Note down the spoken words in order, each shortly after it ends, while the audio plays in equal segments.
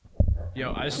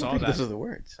Yo, I saw think that. those are the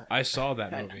words. I saw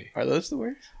that movie. Are those the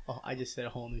words? Oh, I just said a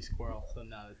whole new squirrel, so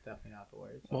no, it's definitely not the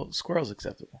word. Well, squirrel's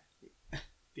acceptable.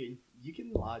 Dude, you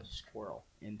can lodge squirrel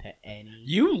into any.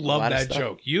 You love lot of that stuff.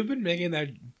 joke. You've been making that.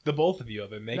 The both of you have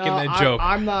been making No, that joke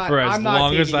I'm not, for as I'm not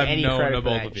long as taking I've any known credit the for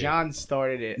both that. of you. John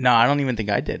started it. No, I don't even think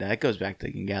I did. That goes back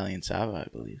to Gali and Sava, I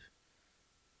believe.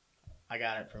 I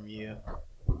got it from you.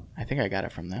 I think I got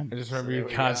it from them. I just remember So you there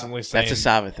we constantly saying That's a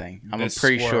Sava thing. I'm this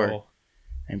pretty sure. squirrel.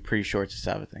 I'm pretty sure it's a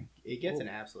Sava thing. It gets an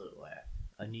absolute laugh.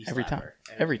 A knee Every time. slapper.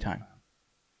 Every time.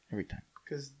 Every time.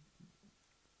 Because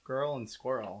girl and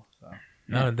squirrel. So.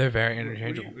 No, they're very Were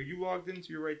interchangeable. you logged into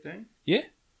your right thing?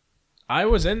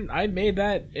 I made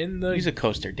that in the Use a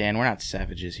coaster, Dan. We're not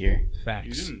savages here. You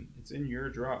facts. didn't. It's in your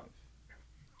drive.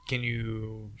 Can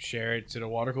you share it to the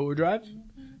water cooler drive?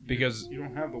 Because You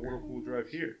don't have the water cool drive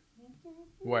here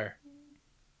where?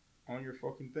 on your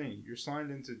fucking thing. You're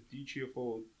signed into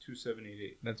DCFO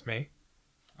 2788. That's me.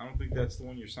 I don't think that's the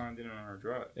one you're signed in on our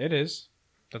drive. It is.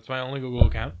 That's my only Google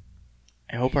account.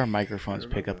 I hope our microphones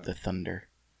pick remember up the thunder.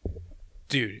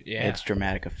 Dude, yeah. It's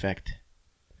dramatic effect.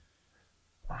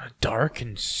 On a dark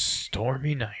and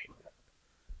stormy night.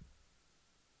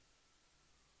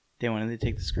 Dan, when did they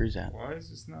take the screws out? Why is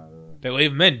this not They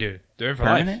leave them in, dude. They're in for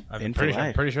Permanent? life. In for I'm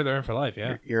life. pretty sure they're in for life,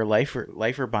 yeah. You're a lifer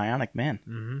bionic man.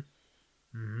 Mm-hmm.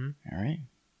 Mm-hmm. All right.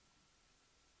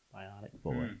 Bionic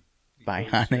Boy. because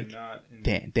Bionic. You're not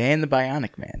in, Dan the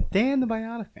bionic man. Dan the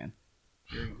Bionic Man.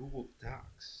 You're in Google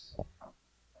Docs.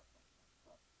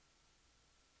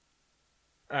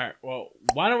 All right, well,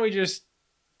 why don't we just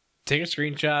take a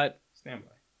screenshot Stand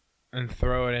by. and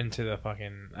throw it into the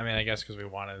fucking... I mean, I guess because we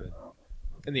wanted it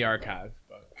in the archive.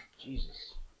 But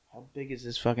Jesus. How big is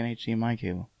this fucking HDMI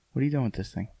cable? What are you doing with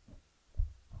this thing?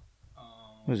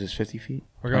 What is this, 50 feet?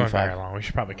 we're going 25. very long. We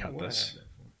should probably cut What this. happened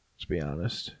for? Let's be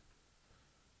honest.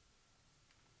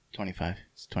 25.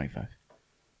 It's 25.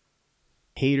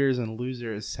 Haters and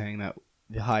losers saying that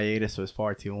the hiatus was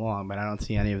far too long, but I don't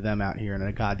see any of them out here in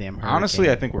a goddamn hurricane. Honestly,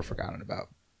 I think we're forgotten about.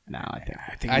 No,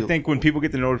 I think when people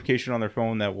get the notification on their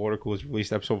phone that Watercool has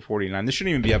released episode 49, this shouldn't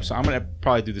even be episode. I'm gonna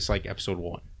probably do this like episode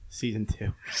 1. season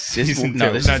 2. Season No,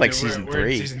 two. this No, is like dude, we're- season we're in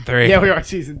 3. Season 3. Yeah, we are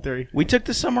season 3. We took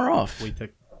the summer off. We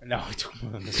took. No, I took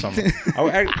more than the summer.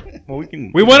 Well, we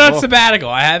can. We went on well, sabbatical.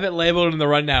 I have it labeled in the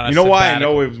rundown. You know why I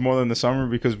know it was more than the summer?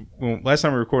 Because last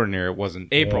time we recorded here, it wasn't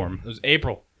April. warm. It was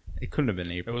April. It couldn't have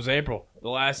been It April. was April. The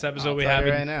last episode I'll we tell have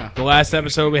you in right now. the last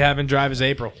episode we have in Drive is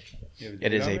April.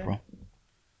 It is April.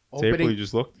 It's April. You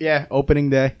just looked. Yeah, opening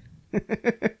day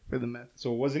for the Mets.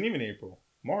 So it wasn't even April.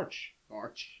 March.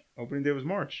 Opening day was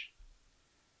March.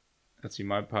 Let's see,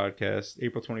 my podcast,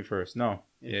 April 21st. No.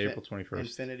 Yeah, April 21st.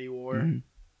 Infinity War. Mhm.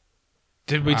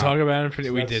 Did we Wow. talk about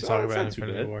Infinity? We That's- did talk that's about not too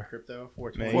Infinity bad. War. Crypto May,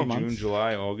 420. 4 June, months.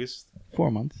 July, August.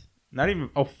 4 months. Not even.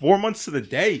 Oh, 4 months to the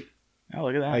day. Oh,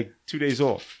 look at that. Like 2 days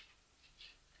off.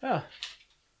 Oh.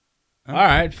 All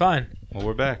right, fine. Well,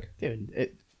 we're back. Dude,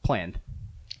 it planned.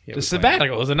 Yeah, The we're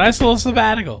sabbatical was a nice little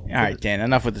sabbatical. All right, Dan,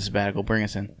 enough with the sabbatical. Bring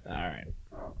us in. All right.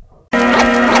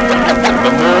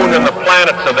 The moon and the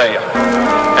planets are there,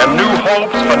 and new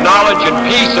hopes for knowledge and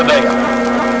peace are there.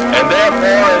 And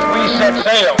therefore, as we set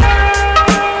sail,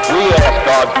 we ask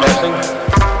God's blessing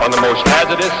on the most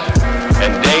hazardous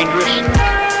and dangerous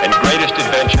and greatest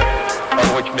adventure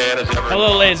on which man has ever...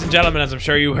 Hello, ladies and gentlemen. As I'm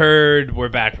sure you heard, we're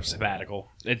back from sabbatical.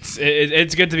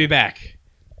 It's good to be back.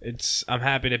 I'm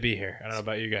happy to be here. I don't know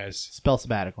about you guys. Spell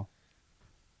sabbatical.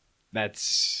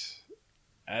 That's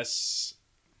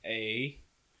S-A-B.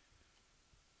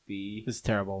 This is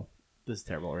terrible. This is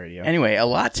terrible radio. Anyway, a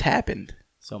lot's happened.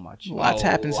 So much. Lots A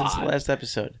happened since the lot. last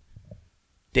episode.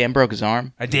 Dan broke his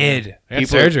arm. I did. I got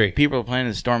surgery. People are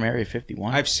planning to storm Area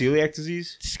 51. I have celiac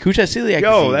disease. Cooch has celiac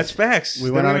Yo, disease. that's facts. We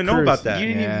They went don't on a even know cruise. about that. You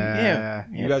didn't even... Yeah.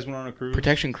 Yeah. You guys went on a cruise.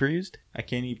 Protection cruised? I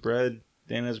can't eat bread.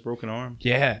 Dan has a broken arm.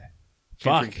 Yeah.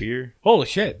 Can't Fuck. drink beer. Holy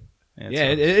shit. it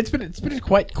Yeah, sucks. it's been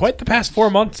quite the past 4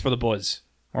 months for the boys.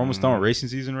 We're almost done with racing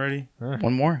season already.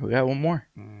 One more. We got one more.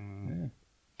 Yeah.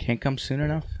 Can't come soon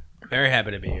enough. Very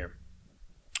happy to be here.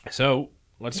 So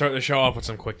let's start the show off with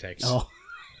some quick takes. Oh.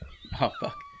 Oh,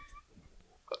 fuck.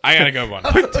 I got a good one.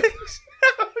 Oh,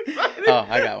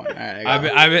 I got one. All right, I got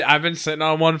one. I've been sitting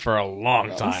on one for a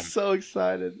long time. I'm so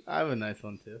excited. I have a nice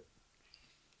one too.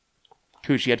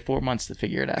 Cooch, you had 4 months to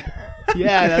figure it out.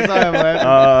 Yeah, that's why I'm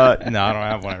laughing. No, I don't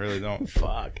have one. I really don't.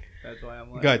 Fuck. That's why I'm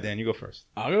laughing. Go ahead, Dan. You go first.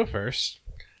 I'll go first.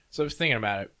 So I was thinking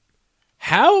about it.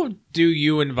 How do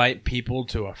you invite people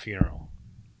to a funeral?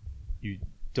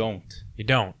 Don't. You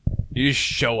don't. You just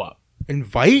show up.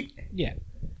 Invite? Yeah.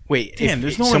 Wait, Dan, if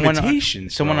there's no someone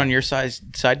invitations, someone bro. on your side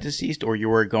deceased, or you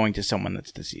were going to someone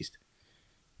that's deceased?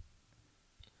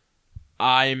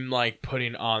 I'm like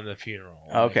putting on the funeral.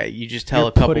 Okay, you just tell You're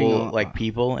a couple putting on- like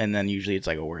people, and then usually it's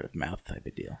like a word of mouth type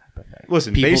of deal.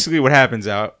 Listen, People- basically what happens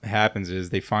is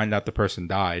they find out the person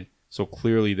died, so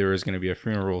clearly there is going to be a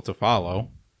funeral to follow.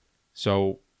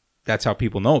 So that's how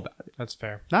people know about it. That's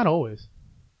fair. Not always.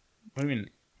 What do you mean?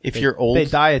 If you're old, They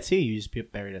die at sea. You just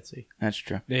get buried at sea. that's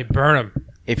true. They burn them.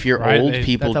 If you're Right, old, they-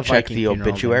 people That's a check Viking the funeral, man.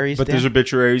 obituaries. But there's down.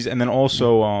 obituaries, and then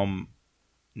also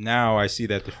now I see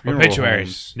that the funeral Obituaries,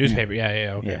 homes- newspaper.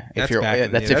 Yeah. Okay. yeah. If That's you're back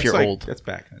in- that's yeah, if you're like- old. That's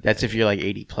back. In the That's day. if you're like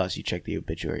 80 plus. You check the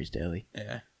obituaries daily.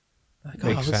 Yeah. Like,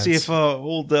 Makes let's see sense. if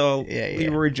old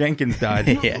Leroy Jenkins died.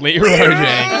 Yeah. Leroy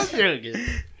Jenkins.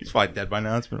 He's probably dead by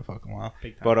now. It's been a fucking while.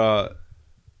 Big time. But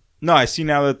no, I see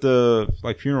now that the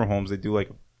like funeral homes they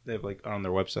have like on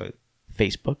their website,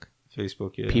 Facebook.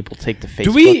 Facebook. Yeah. People take the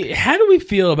Facebook. How do we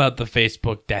feel about the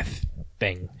Facebook death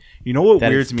thing? You know what That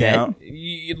weirds it's me dead? out?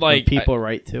 Like People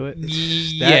write to it.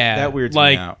 yeah, that weirds me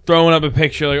like out. throwing up a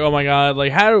picture, like, oh my god,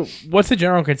 like what's the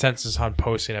general consensus on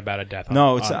posting about a death?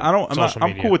 No, on, it's on I'm not. social I'm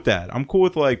media? cool with that. I'm cool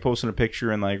with like posting a picture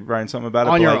and like writing something about it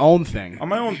On but, your like, own thing. on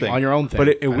my own thing. On your own thing. But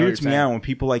it I know what weirds you're me saying. out when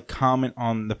people like comment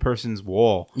on the person's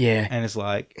wall. Yeah. And it's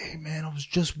like, hey man, I was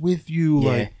just with you. Yeah.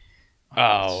 Like,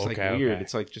 Oh, it's like okay, weird. okay.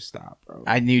 It's like just stop, bro.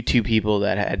 I knew two people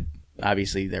that had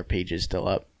obviously their pages still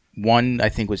up. One I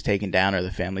think was taken down, or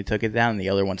the family took it down, and the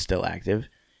other one's still active.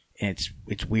 And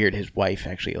it's weird. His wife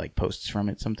actually like posts from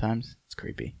it sometimes. It's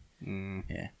creepy.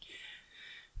 Yeah.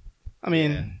 I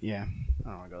mean, yeah. I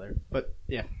don't want to go there. But,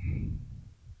 yeah.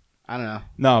 I don't know.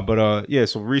 No, but yeah.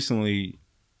 So recently,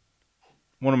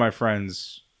 one of my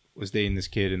friends was dating this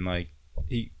kid, and like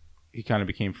he kind of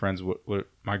became friends with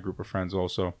my group of friends.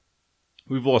 Also,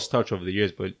 we've lost touch over the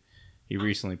years, but he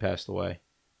recently passed away.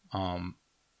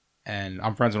 And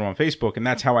I'm friends with him on Facebook, and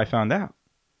that's how I found out.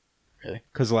 Really?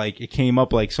 Because like it came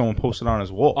up like someone posted on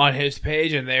his wall. on his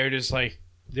page, and they're just like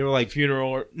They were like funeral.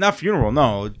 Or, not funeral,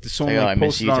 no. Someone Like, oh, I like miss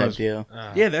posted you on type his deal.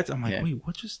 Yeah, that's. I'm like, Yeah. wait,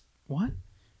 what?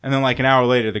 And then like an hour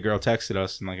later, the girl texted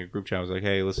us in like a group chat. I was like,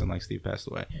 hey, listen, like Steve passed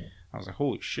away. I was like,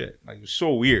 holy shit! Like it was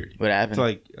so weird. What happened? It's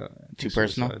like Too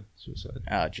personal? Suicide.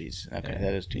 Oh, jeez. Okay, Yeah.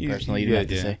 that is too You- personal. You yeah,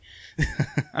 didn't have to yeah.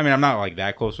 say. I mean, I'm not like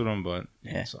that close with him, but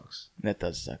Yeah. it sucks. That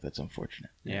does suck. That's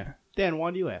unfortunate. Yeah. Dan,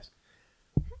 why do you ask?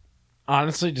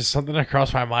 honestly, just something that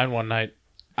crossed my mind one night.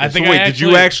 I So think. wait, I did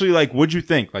you actually like? What'd you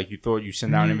think? Like you thought you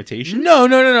send out an invitation? No.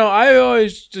 I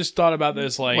always just thought about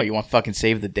this like. What, you want fucking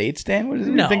save the dates, Dan? What do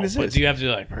you No, think this but is? do you have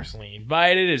to like personally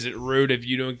invite it? Is it rude if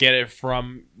you don't get it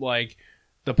from like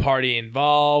the party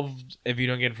involved? If you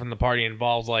don't get it from the party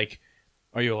involved, like,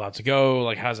 are you allowed to go?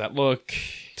 Like, how's that look?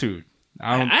 Dude,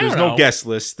 I don't there's no know. guest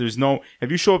list. There's no. If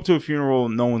you show up to a funeral,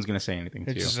 no one's gonna say anything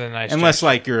to It's you, just a nice unless gesture.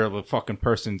 like you're the fucking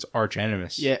person's arch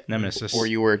nemesis. Yeah. Nemesis. Or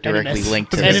you were directly Enemies.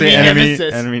 linked to Enemy the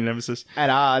nemesis. enemy nemesis. At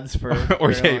odds for.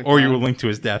 Or for a long or you were time. linked to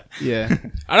his death. Yeah.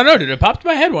 I don't know, dude. It popped in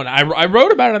my head one. I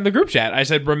wrote about it in the group chat. I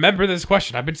said, "Remember this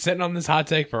question." I've been sitting on this hot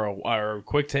take or a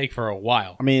quick take for a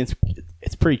while. I mean,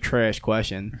 it's a pretty trash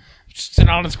question. Just an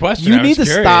honest question. You I need was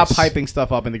to curious. stop hyping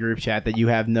stuff up in the group chat that you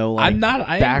have no like I'm not.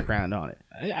 background on it.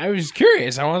 I was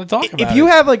curious. I wanted to talk about If you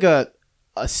it. have like a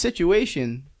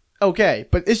situation, okay,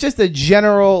 but it's just a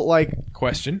general like,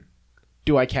 Question.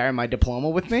 do I carry my diploma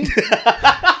with me?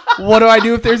 What do I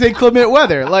do if there's inclement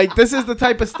weather? Like, this is the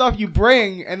type of stuff you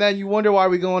bring, and then you wonder why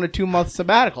we go on a 2-month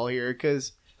sabbatical here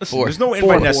because Listen, Four. there's no Four.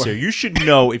 invite necessary. You should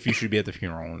know if you should be at the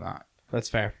funeral or not. That's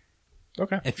fair.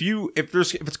 Okay. If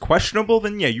it's questionable,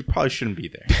 then yeah, you probably shouldn't be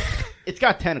there. it's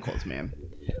got tentacles, man.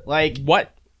 Like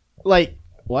What? what?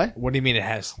 What do you mean it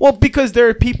has? Well, because there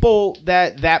are people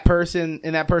that person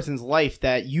in that person's life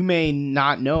that you may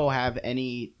not know have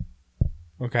any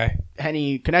Okay.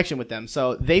 connection with them.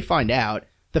 So they find out.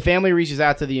 The family reaches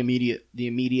out to the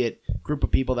immediate group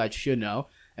of people that should know,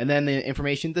 and then the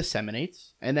information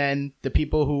disseminates. And then the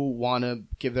people who want to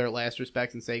give their last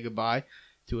respects and say goodbye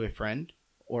to a friend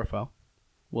or foe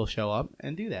will show up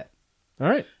and do that. All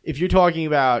right. If you're talking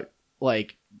about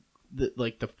like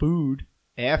the food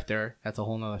after, that's a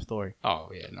whole nother story.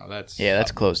 Oh yeah, no, that's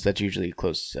that's close. That's usually a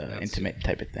close, That's- intimate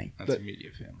type of thing. that's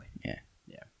immediate family. Yeah.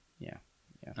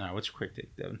 All right, what's your quick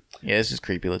take, Devin? Yeah, this is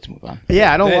creepy. Let's move on.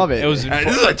 Yeah, I don't love it. It was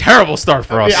This is a terrible start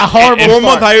for us. Yeah, a horrible 1 month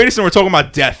start. hiatus, and we're talking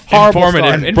about death, Horrible informative.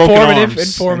 start. and broken Informative.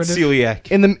 arms, Informative. and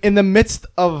celiac. in the midst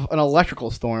of an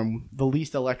electrical storm, the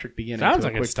least electric beginning. Sounds to a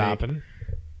like quick it's take. stopping.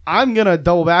 I'm gonna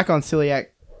double back on celiac.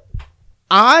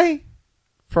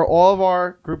 For all of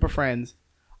our group of friends,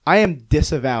 I am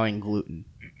disavowing gluten.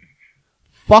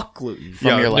 Fuck gluten.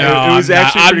 From your life. No, It was I'm not-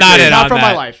 actually I'm pretty not crazy. in Not on from my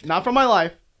that. life. Not from my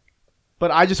life. But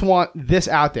I just want this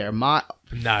out there. Not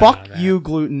Fuck on that. you,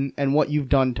 gluten, and what you've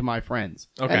done to my friends.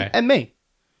 Okay. And me.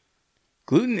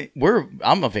 Gluten.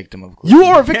 I'm a victim of gluten. You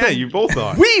are a victim. Yeah, you both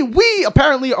are. We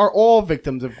apparently are all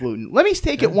victims of gluten. Let me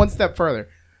take it one step further.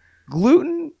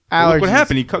 Gluten allergies. Look what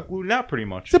happened. He cut gluten out pretty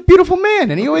much. He's a beautiful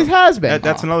man, and he always has been.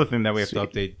 That's another thing that we have to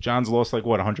update. John's lost like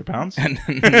what, 100 pounds? No.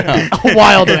 a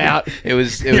wild amount. It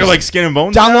was You're like skin and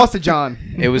bones. John now? lost to John.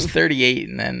 it was 38,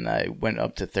 and then I went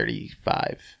up to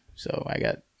 35. So I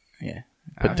got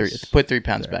put 3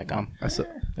 pounds back on. I saw,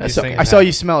 These things I saw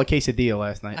you smell a quesadilla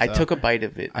last night. I so took a bite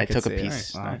of it. I could took a see it.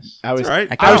 piece. Nice. I was, It's all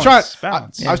right. I was trying.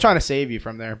 Balance. I was trying to save you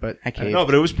from there, but I caved. No,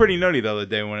 but it was pretty nutty the other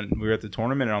day when we were at the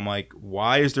tournament, and I'm like,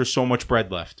 why is there so much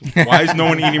bread left? Why is no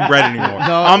one eating bread anymore?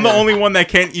 I'm the only one that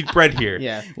can't eat bread here.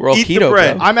 yeah. We're all Eat the keto,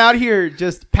 bread. bro. I'm out here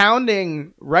just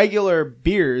pounding regular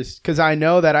beers because I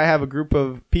know that I have a group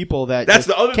of people that That's just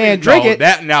the other can't thing. drink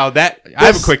No, it. I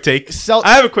have a quick take.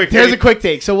 I have a quick There's take. a quick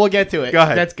take, so we'll get to it. Go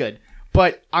ahead. That's good.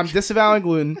 But I'm disavowing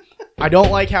gluten. I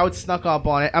don't like how it's snuck up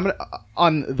on it. I'm gonna,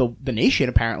 on the nation.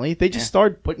 Apparently, they just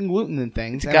started putting gluten in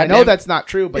things, and I know goddamn- that's not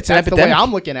true, but it's an that's the way epidemic.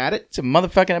 I'm looking at it. It's a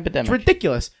motherfucking It's epidemic.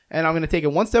 ridiculous. And I'm going to take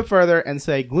it one step further and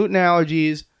say gluten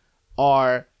allergies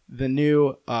are the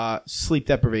new sleep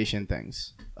deprivation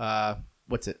things.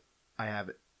 What's it? I have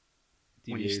it.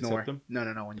 When you Deviated snore. septum? No,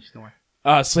 when you snore.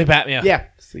 Sleep apnea. Yeah.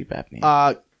 Sleep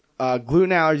apnea. Gluten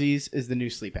allergies is the new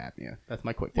sleep apnea. That's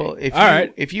my quick take. Well, if All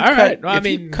right. if you All cut right. Well, I if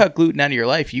you mean- cut gluten out of your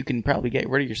life, you can probably get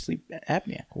rid of your sleep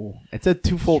apnea. It's a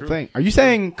twofold thing. Are you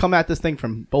saying come at this thing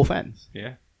from both ends?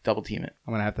 Yeah. Double team it.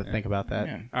 I'm going to have to think about that.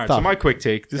 Yeah. All right. Tough. So my quick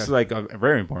take. This is like a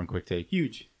very important quick take.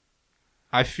 Huge.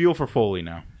 I feel for Foley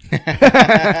now.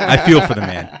 I feel for the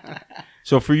man.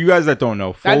 So for you guys that don't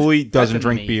know, Foley That's doesn't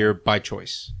drink amazing. beer by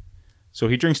choice. So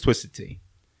he drinks Twisted Tea.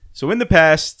 So in the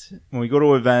past, when we go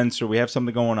to events or we have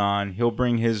something going on, he'll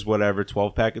bring his whatever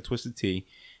 12-pack of Twisted Tea.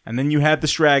 And then you have the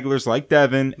stragglers like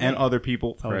Devin and other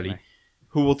people, Freddie, me.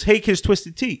 who will take his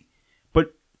Twisted Tea.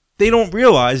 But they don't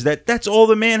realize that that's all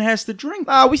the man has to drink.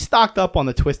 We stocked up on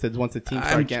the Twisteds once the team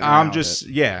started getting I'm around just,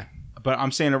 with it. yeah. But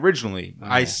I'm saying originally,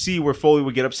 I see where Foley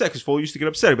would get upset because Foley used to get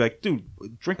upset. He'd be like, dude,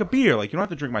 drink a beer. Like, you don't have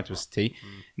to drink my Twisted Tea.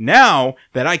 Now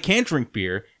that I can't drink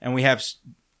beer and we have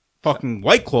fucking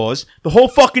White Claws, the whole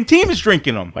fucking team is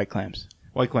drinking them. White clams.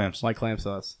 White Clams. Like clam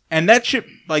sauce. And that shit,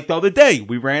 like the other day,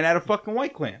 we ran out of fucking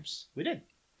White Clams. We did.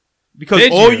 Because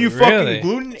Did all you? you fucking Really?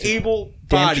 gluten-able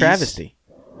Damn bodies travesty.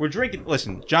 were drinking.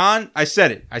 Listen, John, I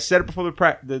said it. I said it before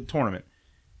the tournament.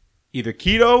 Either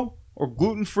keto or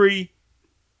gluten-free.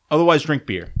 Otherwise, drink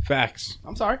beer. Facts.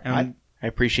 I'm sorry. And I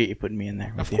appreciate you putting me in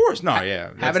there. of with you. course, no, yeah.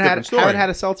 That's haven't a different story. haven't had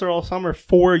a seltzer all summer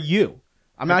for you.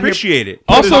 I'm out here. Appreciate it.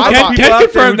 Also, There's other can people out there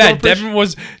confirm who that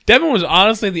don't Devin was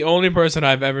honestly the only person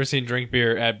I've ever seen drink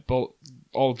beer at both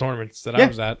all the tournaments that I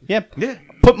was at. Yeah. Yeah.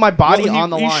 Put my body Well, on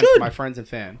the you line should. for my friends and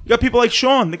fan. You got people like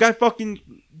Sean. The guy fucking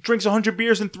drinks 100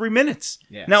 beers in 3 minutes.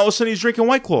 Yeah. Now all of a sudden he's drinking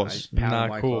White Claws. Pound Not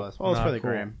White cool. Claws. Well, it's Not for the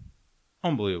cool. gram.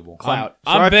 Unbelievable. Clout.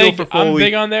 So I'm I feel big- for I'm Foley.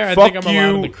 big on there. I Fuck think I'm allowed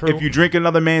you in the crew. if you drink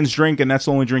another man's drink and that's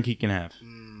the only drink he can have.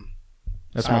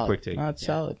 That's my Solid. quick take. No, it's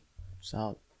solid.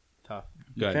 Solid. Tough.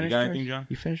 Go ahead. You Finished got yours? anything, John?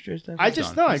 You finished yours, Devin? I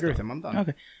just done. no, I He's agree with done. him. I'm done.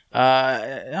 Okay.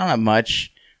 I don't have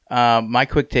much. My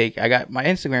quick take. I got my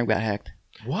Instagram got hacked.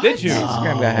 What? Did you?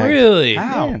 Instagram got hacked. Really?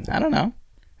 How? Yeah, I don't know.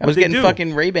 I What'd was they getting do?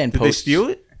 fucking Ray-Ban Did posts. they steal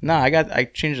it? No, I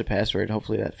changed the password.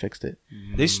 Hopefully that fixed it.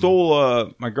 They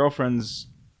stole my girlfriend's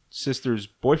sister's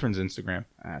boyfriend's Instagram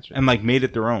That's right. and like made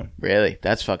it their own. Really?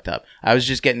 That's fucked up. I was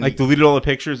just getting Like deleted all the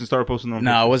pictures and started posting them.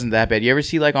 No, it wasn't that bad. You ever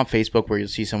see like on Facebook where you'll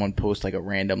see someone post like a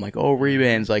random like, oh,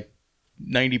 Ray-Ban's like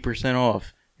 90%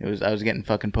 off. I was getting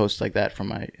fucking posts like that from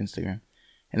my Instagram.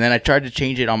 And then I tried to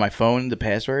change it on my phone, the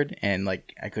password, and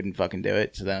like I couldn't fucking do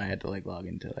it. So then I had to like log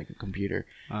into like a computer,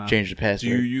 change the Do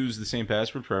password. you use the same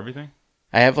password for everything?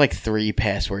 I have like 3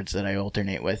 passwords that I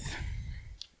alternate with.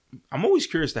 I'm always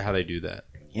curious to how they do that.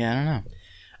 Yeah, I don't know.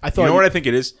 I thought You know what I think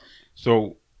it is?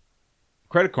 So,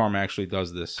 Credit Karma actually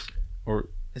does this, or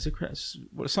is it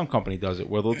some company does it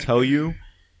where they'll tell you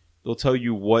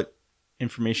what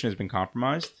information has been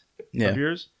compromised Yeah. of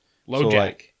yours. Low So, jack.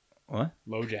 like, what?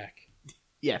 Low jack.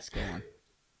 Yes, go on.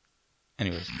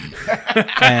 Anyways,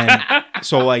 and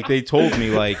so like they told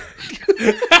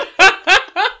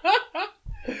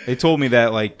me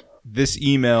that like this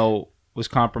email was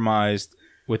compromised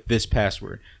with this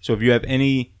password. So if you have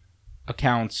any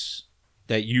accounts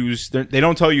that use, they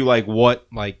don't tell you like what,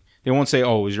 like they won't say,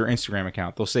 oh, it was your Instagram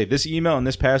account. They'll say this email and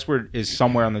this password is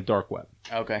somewhere on the dark web.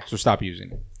 Okay. So stop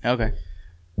using it. Okay.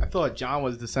 I thought John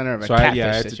was the center of a So catfish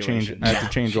I had to change. situation. I had to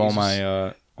change all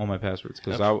my passwords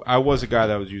because I was a guy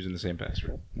that was using the same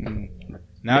password.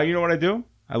 Now you know what I do?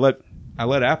 I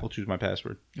let Apple choose my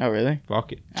password. Oh, really?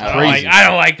 Fuck it. It's I crazy.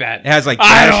 don't like that. It has like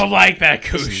I dash- don't like that,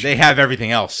 Listen, Koosh. they have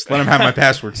everything else. Let them have my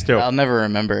passwords too. I'll never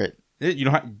remember it. You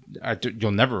don't.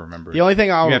 You'll never remember. The only thing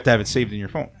you I'll have to have it saved in your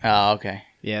phone. Oh, okay.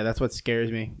 yeah, that's what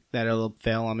scares me. That it'll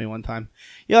fail on me one time.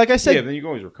 Yeah, like I said, Yeah, then you can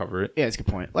always recover it. yeah, it's a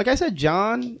good point. Like I said,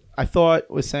 John, I thought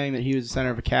was saying that he was the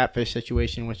center of a catfish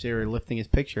situation in which they were lifting his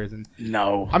pictures, and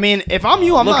No. I mean, if I'm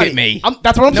you, I'm Look not. at me.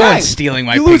 That's what I'm No saying. one's stealing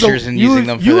my You lose pictures and using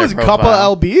them for you their lose a couple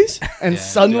profile. of LBs, and I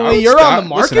suddenly would you're stop- on the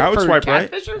market listen, I would for swipe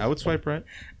right. catfishers. I would swipe right.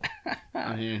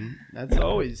 I mean, that's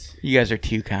always. You guys are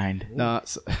too kind. No,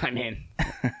 I mean,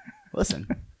 listen.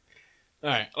 All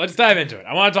right, let's dive into it.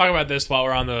 I want to talk about this while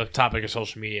we're on the topic of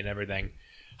social media and everything.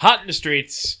 Hot in the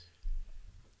streets.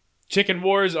 Chicken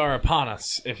wars are upon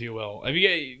us, if you will. Have you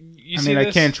I seen mean, I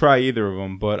this? can't try either of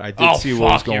them, but I did Oh, see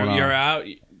what was fuck, going on. you're out.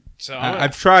 So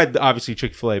I've tried obviously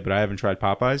Chick-fil-A, but I haven't tried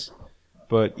Popeyes.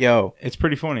 But Yo, it's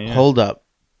pretty funny. Yeah. hold up.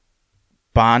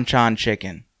 Bonchon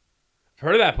Chicken.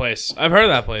 heard of that place. I've heard of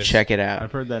that place. Check it out.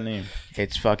 I've heard that name.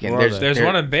 It's fucking. Where are There's there-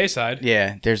 one in Bayside.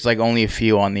 Yeah, there's like only a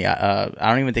few on the. I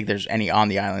don't even think there's any on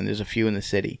the island. There's a few in the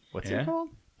city. What's Yeah? it called?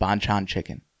 Bonchon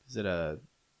Chicken. Is it a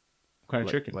What kind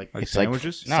of Like- chicken? like- It's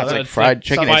sandwiches? Like, no, it's So like it's fried like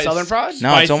chicken. somebody- It's, Southern fried? no, it's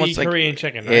Spicy almost like Korean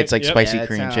chicken. Right? it's like Yep. spicy it's,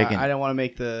 Korean chicken. I didn't want to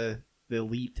make the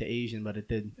leap to Asian, but it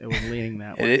did. It was leaning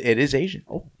that way. it is Asian.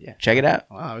 Oh yeah. Check it out.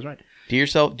 Wow, I was right.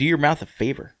 Do your mouth a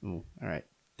favor. Ooh, all right,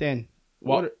 Dan.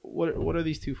 Well- What are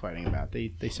these two fighting about?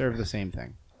 They serve the same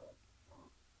thing.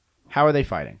 How are they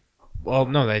fighting? Well,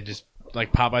 no, they just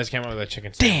like Popeyes came out with a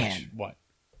chicken sandwich. Dan. What?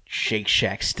 Shake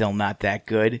Shack's still not that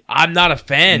good. I'm not a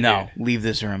fan. No, dude. leave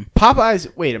this room.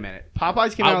 Popeyes. Wait a minute.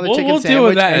 Popeyes came out with a We'll chicken deal sandwich.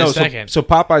 with that in No, a second. so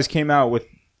Popeyes came out with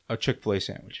a Chick-fil-A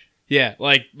sandwich. Yeah,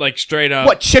 like straight up.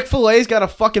 What Chick-fil-A's got a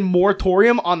fucking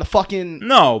moratorium on the fucking?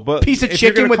 No, but Piece of if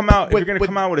you're chicken gonna with- come out, if with- you're gonna with-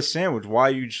 come out with a sandwich, why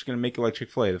are you just gonna make it like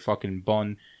Chick-fil-A? The fucking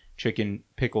bun, chicken,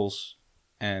 pickles,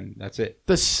 and that's it.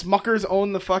 The Smuckers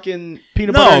own the fucking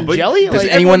peanut No, butter and but jelly. Does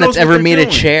Like, anyone everyone that's knows what ever they're made a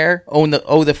doing. chair own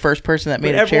the first person that made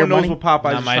But a chair everyone knows money? what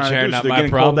Popeyes Not is my trying chair, to do. not So they're my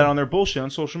getting problem. called out on their bullshit on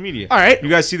social media. All right. You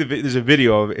guys see there's a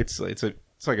video of it. It's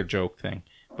like a joke thing,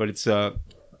 but it's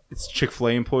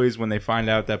Chick-fil-A employees when they find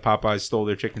out that Popeyes stole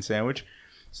their chicken sandwich,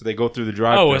 so they go through the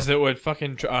drive-thru. Oh, was it what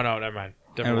fucking? Oh no, never mind.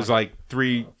 And it was like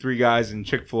three guys in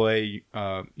Chick-fil-A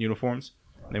uniforms.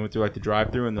 And they went through like the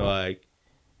drive-thru, and they're like,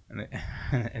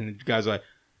 and the guy's like,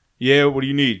 "Yeah, what do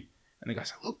you need?" And the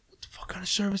guy's like, "Look, what the fuck kind of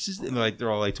service is this?" And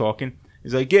they're all like talking.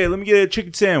 He's like, "Yeah, let me get a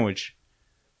chicken sandwich."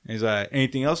 And he's like,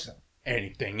 "Anything else?" He's like,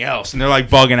 "Anything else?" And they're like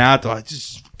bugging out. They're like, "This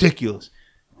is ridiculous."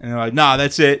 And they're like, "Nah,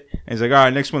 that's it." And he's like, "All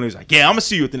right, next window." He's like, "Yeah, I'm gonna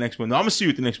see you at the next window. I'm gonna see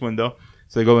you at the next window."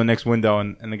 So they go to the next window,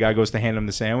 and the guy goes to hand him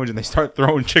the sandwich, and they start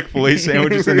throwing Chick-fil-A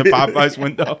sandwiches in the Popeyes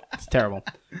window. It's terrible.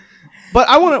 But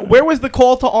I want to. Where was the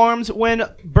call to arms when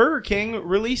Burger King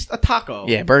released a taco?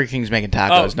 Yeah, Burger King's making Oh,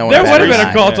 tacos. No one there has would have been a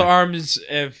design. call Yeah. to arms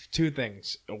if two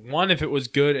things: one, if it was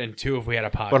good, and two, if we had a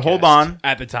podcast. But hold on.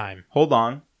 at the time. Hold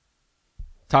on.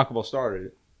 Taco Bell started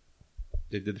it.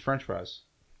 They did the French fries.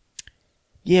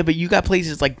 Yeah, but you got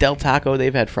places like Del Taco.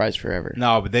 They've had fries forever.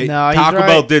 No, but No, he's Taco right.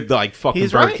 Bell did like fucking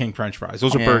He's Burger right. King French fries.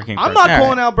 Those are Yeah. Burger King. I'm French not All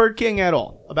calling right. out Burger King at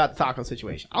all about the taco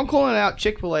situation. I'm calling out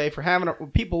Chick-fil-A for having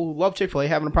people who love Chick-fil-A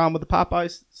having a problem with the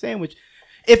Popeyes sandwich.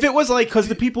 If it was like, because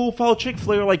the people who follow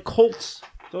Chick-fil-A are like cults.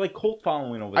 They're like cult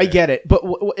following over there. I get it, but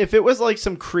if it was like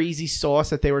some crazy sauce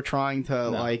that they were trying to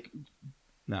like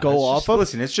No, go it's off just- of-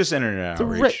 Listen, it's just internet it's,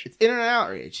 outrage. it's internet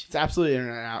outrage. It's absolutely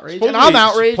internet outrage, Supposedly- and I'm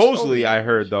outraged. Supposedly, I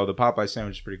heard though the Popeye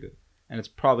sandwich is pretty good, and it's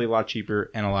probably a lot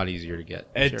cheaper and a lot easier to get.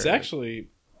 It's Sure. actually,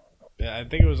 I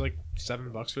think it was like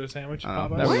 $7 for the sandwich. at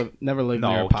Popeyes. Never lived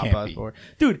No, near it can't Popeyes be. before,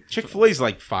 dude. Chick-fil-A's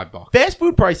like $5. Fast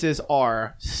food prices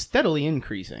are steadily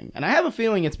increasing, and I have a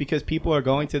feeling it's because people are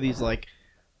going to these like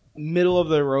middle of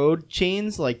the road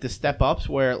chains, like the step ups,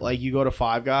 where like you go to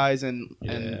Five Guys and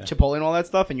Chipotle and all that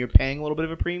stuff, and you're paying a little bit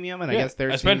of a premium. And I guess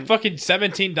they're I spent fucking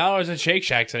 $17 at Shake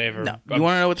Shack today for No, a you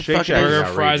want to know what the Shake fuck it Shack is? burger,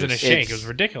 is fries, and a outrageous. shake. It's- It was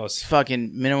ridiculous.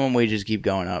 Fucking minimum wages keep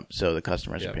going up, so the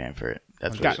customers Yep. are paying for it.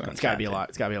 That's It's what got to be a lot.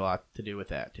 It's got to be a lot to do with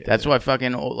that too. That's why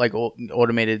fucking like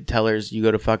automated tellers. You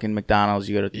go to fucking McDonald's.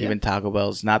 You go to even Taco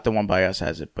Bell's. Not the one by us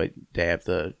has it, but they have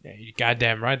the Yeah, you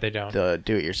goddamn right they don't.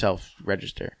 do-it-yourself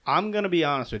register. I'm gonna be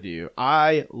honest with you.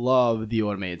 I love the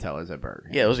automated tellers at Burger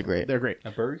King. Yeah, those are great. They're great.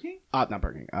 At Burger King? Not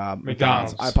Burger King. McDonald's.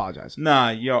 McDonald's. I apologize, Nah,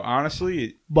 yo,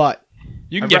 honestly, but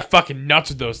You can I get ra- fucking nuts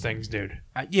with those things, dude.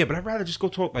 yeah, but I'd rather just go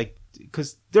to like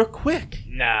because they're quick.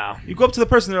 No. You go up to the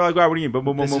person, they're like, "Wow, what do you need?" Boom,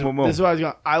 boom, boom, this, boom, is, boom, boom. this is what I was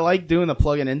going. I like doing the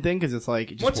plug-in in thing because it's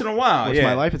like it just Once in a while, works yeah.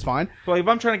 my life. It's fine. But like, if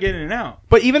I'm trying to get in and out,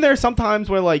 But even there are some times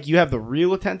where like you have the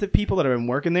real attentive people that have been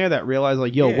working there that realize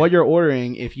like, yo, Yeah. what you're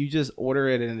ordering, if you just order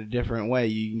it in a different way,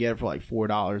 you can get it for like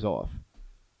 $4 off.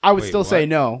 I would Wait, still say what?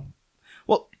 no.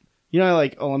 Well, you know,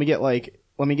 like, oh, let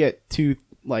me get two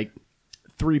like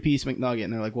 3-piece McNugget,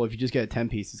 and they're like, well, if you just get a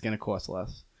 10-piece, it's gonna cost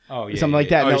less. Oh yeah, something like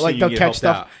that. Oh, No, you're like saying they'll you get catch helped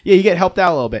stuff. out. Yeah, you get helped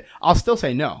out a little bit. I'll still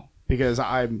say no because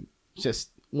I'm just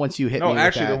once you hit me. No, with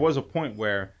actually, that, there was a point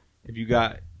where if you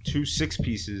got 2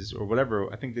 6-pieces or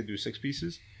whatever, I think they do 6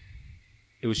 pieces.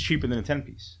 It was cheaper than a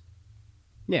 10-piece,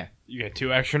 You get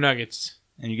 2 extra nuggets.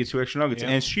 and you get 2 extra nuggets, Yep.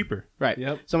 and it's cheaper. right.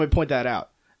 Yep. Somebody point that out,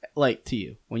 like to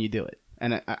you when you do it,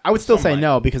 and I would still say Somebody.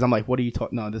 no because I'm like, what are you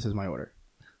talking? No, this is my order.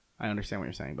 I understand what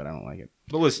you're saying, but I don't like it.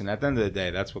 But listen, at the end of the day,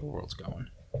 that's where the world's going.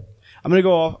 I'm gonna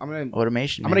go off. I'm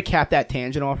Automation. gonna cap that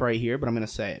tangent off right here, but I'm gonna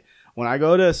say it. When I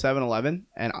go to 7-Eleven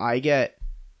and I get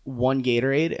 1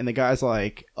 Gatorade, and the guy's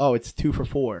like, "Oh, it's 2 for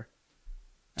 $4."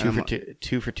 And I'm like,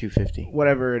 two for $2.50.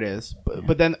 whatever it is.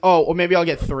 But then, or maybe I'll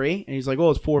get 3, and he's like,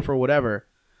 "Oh, it's 4 for whatever."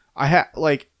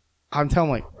 I'm telling him,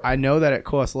 like, I know that it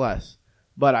costs less,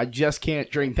 but I just can't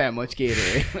drink that much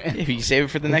Gatorade. If you save it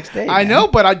for the next day. I man. know,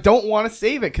 but I don't want to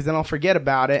save it because then I'll forget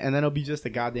about it, and then it'll be just a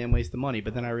goddamn waste of money.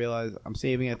 But then I realize I'm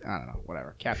saving it. I don't know.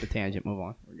 Whatever. Cap the tangent. Move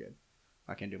on. We're good.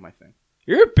 I can do my thing.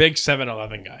 You're a big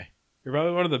 7-Eleven guy. You're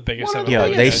probably one of the biggest One of the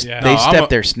 7-Eleven Yo, biggest. they guys. they No, I'm stepped a-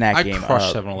 their snack I game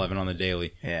crush up. 7-Eleven on the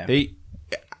daily. Yeah. They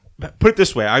put it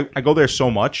this way: I go there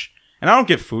so much, and I don't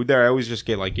get food there. I always just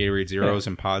get like Gatorade Zeros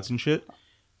and pods and shit.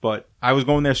 But I was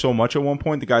going there so much at one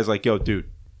point. The guy's like, "Yo, dude,"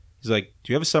 he's like,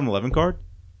 "Do you have a 7-Eleven card?"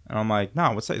 And I'm like,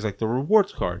 "Nah, what's that?" He's like, "The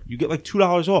rewards card. You get like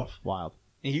 $2 off." Wild.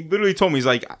 And he literally told me, he's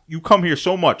like, "You come here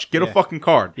so much, get a Yeah. fucking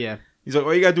card." Yeah. He's like,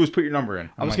 "All you gotta do is put your number in."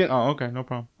 I'm just like, gonna- "Oh, okay, no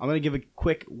problem." I'm gonna give a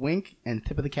quick wink and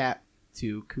tip of the cap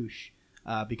to Koosh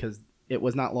because it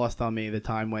was not lost on me the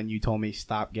time when you told me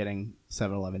stop getting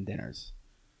 7-Eleven dinners,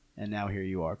 and now here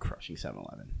you are crushing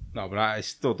 7-Eleven. No, but I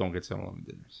still don't get 7-Eleven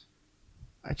dinners.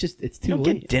 It's You too don't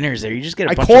late. get dinners there. You just get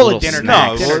a I bunch call of it little dinner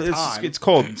No, snacks. Dinner well, time. it's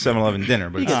called 7-Eleven dinner,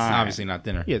 but You it's get snacks. obviously not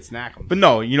dinner. You can snack them. But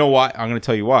no, you know what? I'm gonna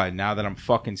tell you why. Now that I'm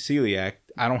fucking celiac,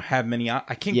 I don't have many. I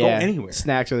can't go anywhere.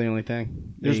 Snacks are the only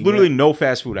thing. There's You can literally get. no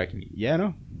fast food I can eat. Yeah,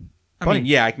 no. I mean,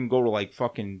 yeah, I can go to like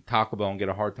fucking Taco Bell and get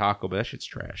a hard taco, but that shit's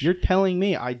trash. You're telling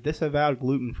me I disavowed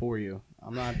gluten for you.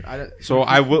 I'm not. So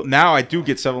I will now. I do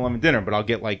get 7-Eleven dinner, but I'll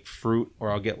get like fruit,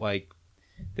 or I'll get like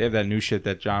they have that new shit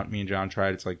that me and John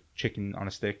tried. It's like chicken on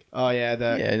a stick. Oh yeah,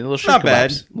 that. Yeah, little It's not shish bad.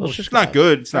 kebabs. Little shish It's not kebabs.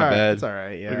 good. It's not all right, bad. It's all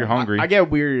right. Yeah. If you're hungry. I get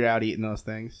weirded out eating those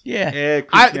things. Yeah. Yeah,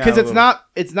 Because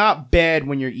it's not bad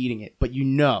when you're eating it, but you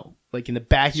know, like in the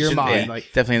back of your just mind, Yeah, like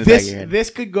definitely in the back this of your head. this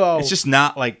could go. It's just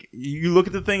not like you look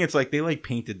at the thing. It's like they like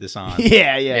painted this on.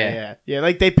 yeah.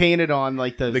 Like they painted on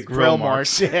like the The grill grill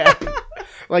marks. marks. Yeah.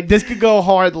 Like this could go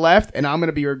hard left, and I'm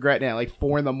gonna be regretting it at like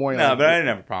 4 a.m. No, like, but I didn't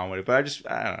have a problem with it. But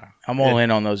I don't know. I'm all in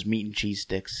on those meat and cheese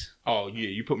sticks. Oh yeah,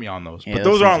 you put me on those. Yeah, but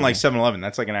those those aren't things like are 7-Eleven.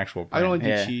 That's like an actual I brand. don't do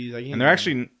Yeah. cheese. I can't And they're do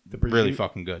actually the really prosciutto.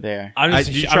 fucking good. There. I'm just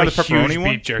Did you I'm try a the pepperoni huge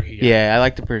one? beef jerky guy. Yeah, I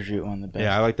like the prosciutto one the best.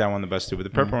 Yeah, I like that one the best too. But the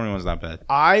pepperoni one's not bad.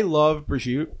 I love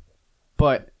prosciutto,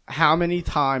 but how many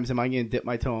times am I gonna dip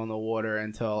my toe in the water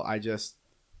until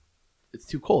it's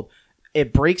too cold?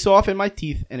 It breaks off in my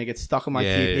teeth and it gets stuck in my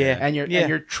teeth. yeah. And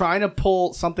you're trying to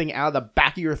pull something out of the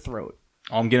back of your throat.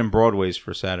 Oh, I'm getting Broadways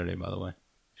for Saturday, by the way.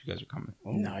 If you guys are coming,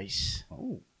 Nice.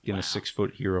 Oh, getting a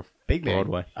 6-foot hero big man.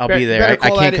 Broadway. I'll Better- be there. better I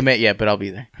call can't that commit yet, but I'll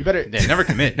be there. You better Yeah, never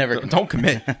commit. Never Don't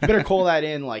commit. you better call that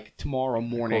in like tomorrow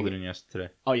Called it morning. in yesterday.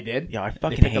 Oh, you did? Yeah, I They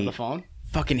fucking picked up hate the phone.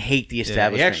 the Yeah,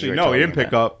 establishment. he actually you were no, he talking didn't pick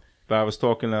about. up. But I was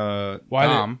talking to Why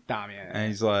did- Dom, Dom, yeah. and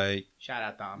he's like, Shout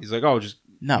out Dom. "Oh, just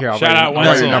No, here. I'll Shout write out your- I'll write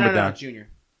Wenzel. your number no, down." Junior.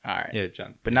 all right, Yeah,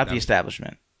 John, but not the John.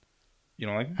 establishment. You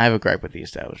don't like him? I have a gripe with the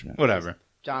establishment. Whatever.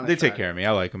 John. They take care of me.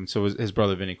 I like him. So his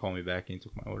brother Vinny called me back and he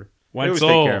took my order. They always Wenzel.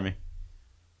 take care of me.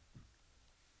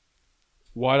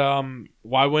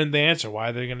 Why wouldn't they answer? Why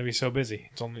are they going to be so busy?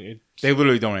 They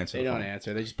literally don't answer. They the don't phone.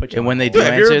 answer. They just put you. And when on they hold. do Dude,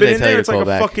 have you answer, ever been they in tell there? you to It's like call a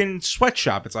back. fucking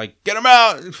sweatshop. It's like, get them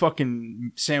out.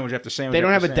 Fucking sandwich after sandwich. They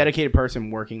don't have after a sandwich. dedicated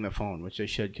person working the phone, which they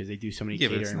should because they do so many Yeah,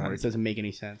 but it's catering not- orders. It doesn't make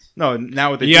any sense. No,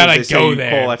 now what they You do gotta is they go say you there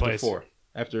call and after place. 4.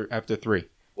 After 3.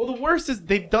 Well, the worst is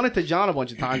they've done it to John a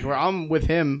bunch of times where I'm with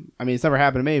him. I mean, it's never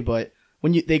happened to me, but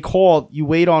when they call, you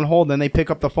wait on hold, then they pick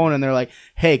up the phone and they're like,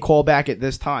 "Hey, call back at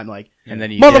this time." Like, And then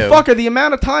you motherfucker, the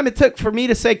amount of time it took for me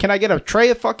to say, "Can I get a tray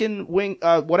of fucking wing,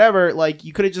 whatever?" Like,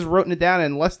 you could have just written it down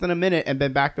in less than a minute and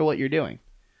been back to what you're doing.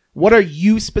 What are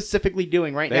you specifically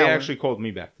doing right They now? actually called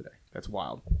me back today. That's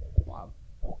wild. Wild.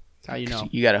 That's how you know.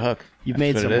 You got a hook. You've That's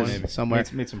made what it someone is. somewhere.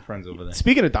 Made some friends over there.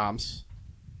 Speaking of Doms,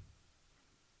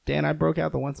 Dan, I broke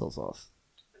out the Wenzel sauce.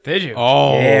 Did you?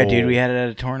 Oh, Yeah, dude, we had it at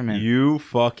a tournament. You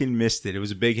fucking missed it. It was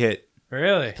a big hit.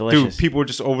 Really? Delicious. Dude, people were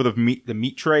just over the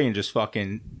meat tray and just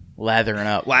fucking Lathering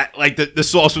up. like the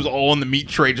sauce was all on the meat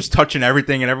tray, just touching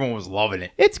everything, and everyone was loving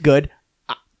it. It's good.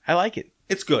 I like it.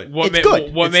 It's good. What It's made,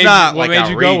 good. What It's made, not, what like,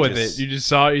 made you go with outrageous. it? You just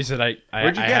saw it. You said, I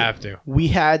Where'd you get it? have to. We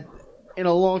had in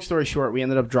a long story short, we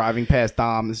ended up driving past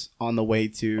Dom's on the way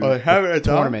to Oh, they have it the at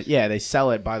Dom's? tournament. Yeah, they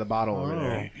sell it by the bottle over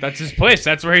there. That's his place.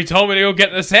 That's where he told me to go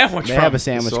get the sandwich They from. have a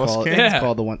sandwich Sauce called King? Yeah. it's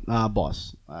called the one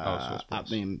Boss. Sauce I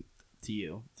Boss. mean, to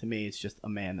you, to me, it's just a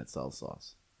man that sells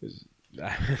sauce.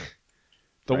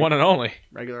 The one and only.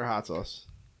 Regular hot sauce.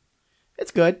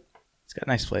 It's good. It's got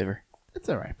nice flavor. It's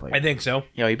all right. Flavor. I think so.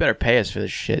 Yo, you better pay us for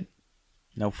this shit.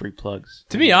 No free plugs.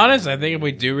 To be honest, I think if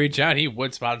we do reach out, he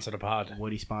would sponsor the pod.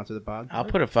 Would he sponsor the pod? I'll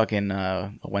put a fucking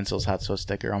a Wenzel's hot sauce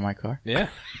sticker on my car. Yeah.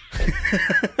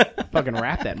 Fucking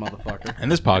wrap that motherfucker. And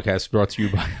this podcast is brought to you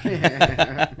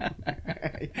by.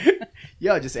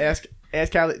 Yo, just ask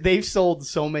how they've sold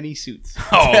so many suits.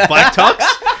 Oh, Black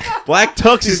Tux? Black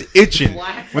Tux is itching.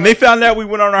 When they found out we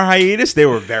went on our hiatus, they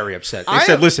were very upset. They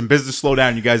said, listen, business slow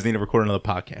down. You guys need to record another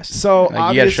podcast. So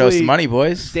Like, you gotta show us the obviously, money,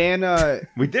 boys. Dan,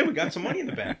 We did. We got some money in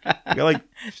the bank. We got like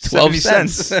 12 70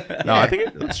 cents. cents. No, I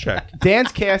think let's check.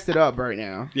 Dan's cast it up right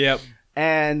now. Yep.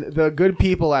 And the good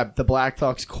people at the Black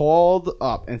Tux called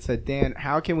up and said, Dan,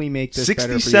 how can we make this better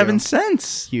for you? 67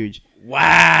 cents. Huge.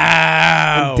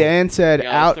 Wow. And Dan said,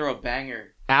 throw a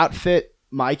banger. outfit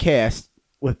my cast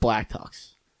with Black Tux.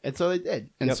 And so they did.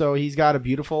 And so he's got a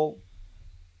beautiful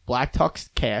Black Tux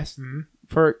cast. Mhm.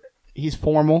 He's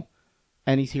formal,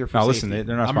 and he's here for No, safety. listen,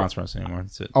 they're not sponsoring us anymore.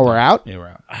 That's it. Oh, we're out? Yeah, we're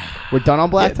out. We're done on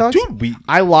Black Tux? Dude,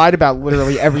 I lied about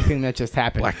literally everything that just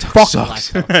happened. Black Tux Fuck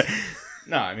sucks. Black Tux.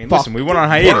 No, I mean, Fuck listen, we went on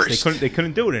hiatus. worst. They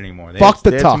couldn't do it anymore. They Fuck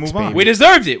the they had to Tux, move on. baby. We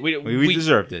deserved it. We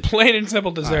deserved it. Plain and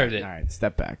simple deserved it. All right,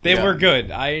 step back. They Yeah. were good.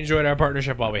 I enjoyed our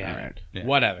partnership while we had All it. right. Yeah.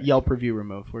 Whatever. Yelp review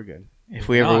removed. We're good. If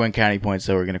we ever Not. win county points,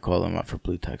 though, we're gonna call them up for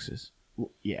blue tuxes.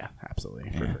 Yeah,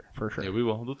 absolutely. For sure. Yeah, we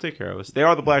will. They'll take care of us. They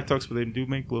are the Black Tux, but they do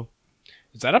make blue.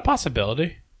 Is that a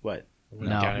possibility? What?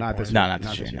 No, not this No, year. not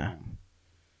this year. No,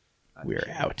 we're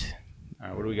out. All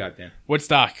right, what do we got, Dan?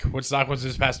 Woodstock. Woodstock was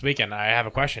this past weekend. I have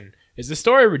a question. Is the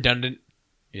story redundant?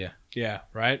 Yeah. Yeah,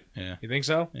 right? Yeah. You think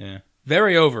so? Yeah.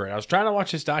 Very over it. I was trying to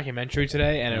watch this documentary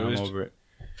today, and I'm it over it.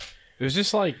 was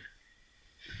just like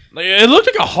it looked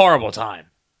like a horrible time.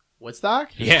 Woodstock?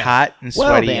 Yeah. Hot and Well,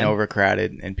 sweaty then. and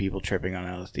overcrowded, and people tripping on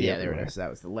LSD. Yeah, there everywhere. it is. That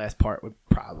was the last part. Would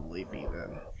probably be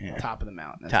the Yeah. top of the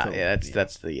mountain.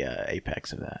 That's the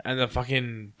apex of that. And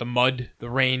the mud, the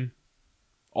rain,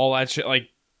 all that shit. Like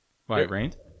Why, it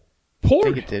rained? I poor.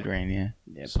 think it did rain. Yeah.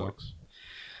 Yeah, Sucks.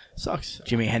 sucks.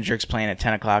 Jimi Hendrix playing at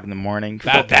 10 o'clock in the morning.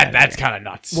 That's kind of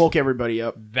nuts. Woke everybody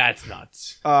up. That's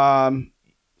nuts.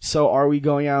 So are we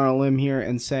going out on a limb here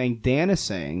and saying Dan is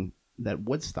saying that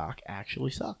Woodstock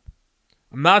actually sucked?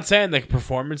 I'm not saying the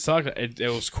performance sucked. It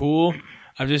was cool.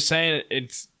 I'm just saying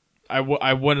I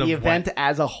wouldn't The have event went.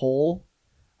 as a whole.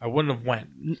 I wouldn't have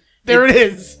went. There it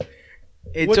is.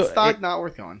 It's Woodstock not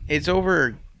worth going. it's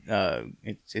over.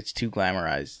 It's too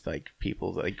glamorized. Like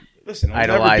people like Listen, it'll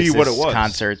idolize never be what this it was.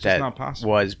 concert It's just that not possible.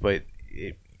 was, but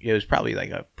it was probably like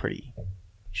a pretty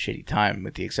shitty time,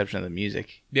 with the exception of the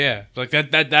music. Yeah, like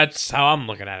that's how I'm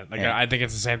looking at it. Like Yeah. I think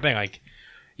it's the same thing. Like,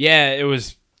 yeah, it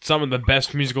was some of the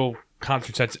best musical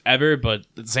concert sets ever, but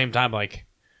at the same time, like,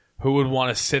 who would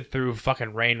want to sit through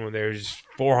fucking rain when there's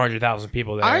 400,000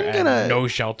 people there and no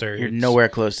shelter? You're It's- nowhere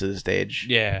close to the stage.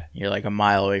 Yeah. You're like a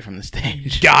mile away from the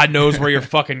stage. God knows where your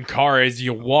fucking car is.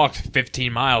 You walked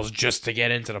 15 miles just to get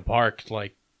into the park.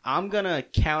 Like, I'm gonna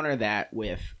counter that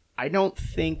with I don't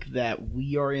think that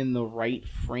we are in the right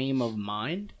frame of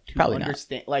mind to Probably not.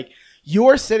 understand. Like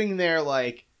you're sitting there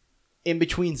like in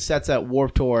between sets at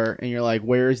Warped Tour, and you're like,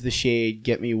 "Where's the shade?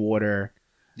 Get me water."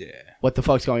 Yeah. What the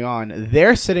fuck's going on?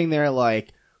 They're sitting there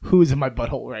like, "Who's in my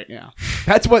butthole right now?"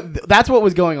 That's what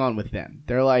was going on with them.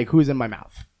 They're like, "Who's in my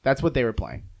mouth?" That's what they were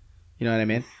playing. You know what I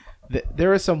mean?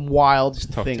 There are some wild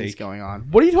tough things take. going on.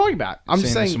 What are you talking about? I'm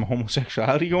just there's saying some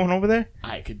homosexuality going over there.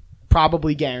 I could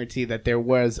probably guarantee that there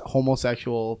was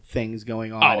homosexual things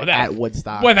going on without- at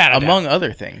Woodstock. without a Among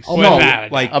other things. Oh, doubt. no, Without a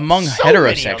doubt. like Among so many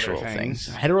heterosexual other things.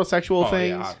 Heterosexual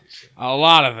things. a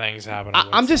lot of things happen.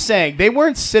 I'm just saying, they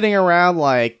weren't sitting around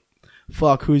like,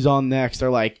 fuck, who's on next? They're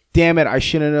like, damn it, I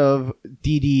shouldn't have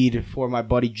DD'd for my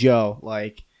buddy Joe.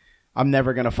 Like, I'm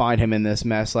never going to find him in this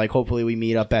mess. Like, hopefully we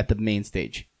meet up at the main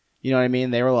stage. You know what I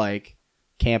mean? They were like,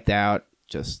 camped out,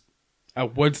 just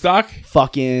at Woodstock.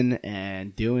 fucking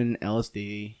and doing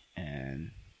LSD.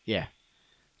 And yeah.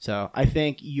 So I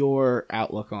think your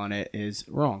outlook on it is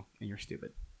wrong and you're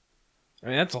stupid. I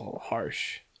mean, that's a little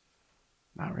harsh.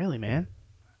 Not really, man.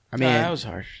 I I mean, mean, that was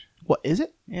harsh. what is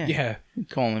it? Yeah. Yeah.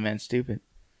 Calling the man stupid.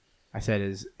 I said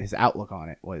his outlook on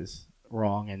it was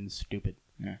wrong and stupid.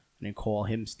 Yeah. I didn't call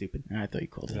him stupid. I thought you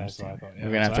called him That's what I stupid. thought. Yeah,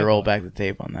 We're going to that's have to what I roll thought. back the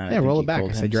tape on that. Yeah, think roll you it back. I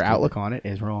called said him your stupid. outlook on it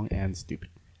is wrong and stupid.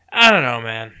 I don't know,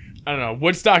 man. I don't know.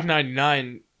 Woodstock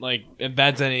 '99. Like, if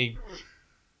that's any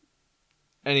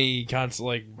any constant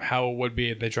like how it would be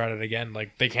if they tried it again.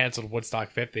 Like they canceled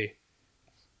Woodstock 50.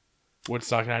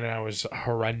 Woodstock 99 was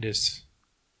horrendous.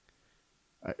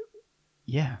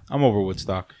 Yeah. I'm over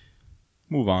Woodstock.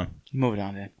 Move on. Move it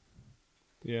on then.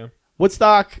 Yeah.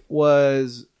 Woodstock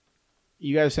was,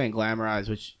 you guys are saying glamorized,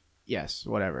 which, yes,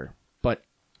 whatever. But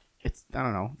it's, I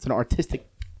don't know, it's an artistic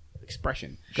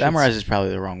expression. Glamorized is probably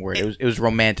the wrong word. It was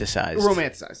romanticized.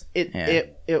 Romanticized. Yeah.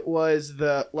 It was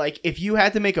the, like, if you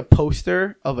had to make a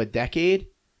poster of a decade,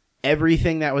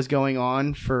 everything that was going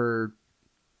on for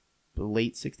the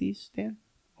late 60s, Dan?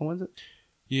 What was it?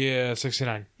 Yeah,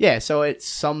 69. Yeah, so it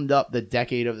summed up the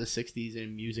decade of the 60s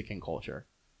in music and culture.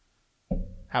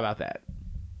 How about that?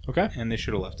 Okay. And they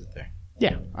should have left it there.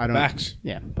 Yeah, I don't. Facts.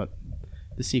 Yeah, but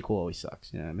the sequel always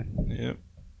sucks. You know what I mean? Yep.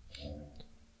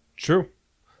 True.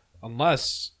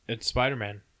 Unless it's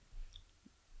Spider-Man.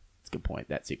 That's a good point.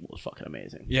 That sequel was fucking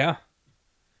amazing. Yeah.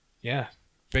 Yeah.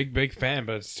 Big fan,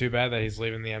 but it's too bad that he's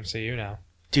leaving the MCU now.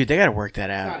 Dude, they got to work that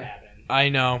out. I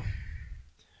know.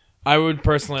 I would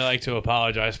personally like to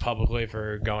apologize publicly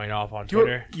for going off on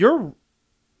Twitter.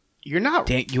 You're not.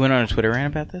 Dan, you went on a Twitter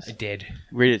rant about this? I did.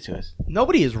 Read it to us.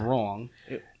 Nobody is wrong.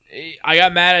 I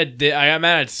got mad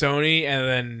at Sony, and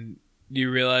then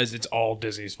you realize it's all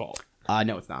Disney's fault.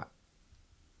 No, it's not.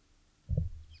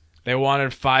 They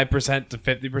wanted 5% to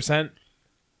 50%.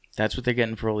 That's what they're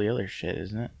getting for all the other shit,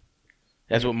 isn't it?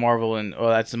 That's what Marvel and... Oh,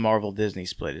 that's the Marvel-Disney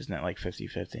split, isn't it? Like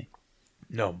 50-50.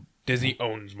 No, Disney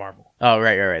owns Marvel. Oh,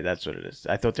 right. That's what it is.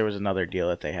 I thought there was another deal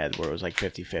that they had where it was like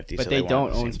 50-50. But so they wanted don't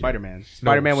the same own deal. Spider-Man.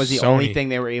 Spider-Man was the Sony. only thing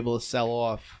they were able to sell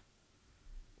off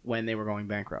when they were going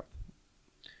bankrupt.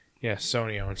 Yeah,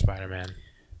 Sony owns Spider-Man.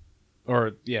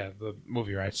 Or, yeah, the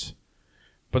movie rights.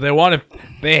 But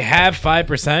they have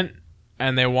 5%,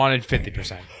 and they wanted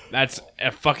 50%. That's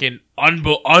a fucking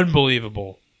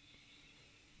unbelievable.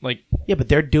 Like, Yeah, but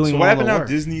they're doing So all what happened the now? work.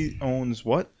 Disney owns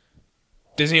what?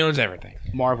 Disney owns everything.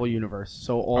 Marvel Universe.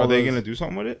 So all Are they those- going to do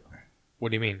something with it? What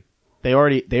do you mean? They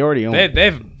already own.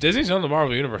 it. Disney's owned the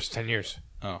Marvel Universe for 10 years.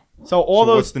 Oh. So all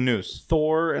So what's those the news?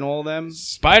 Thor and all them.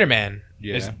 Spider-Man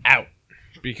Yeah. is out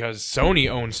because Sony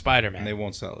owns And Spider-Man. they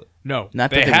won't sell it. No, Not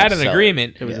that they they had won't an sell it.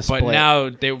 agreement, It was a but split. now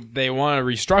they want to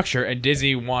restructure, and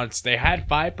Disney wants. They had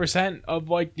 5% of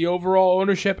like the overall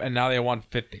ownership, and now they want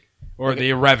 50, or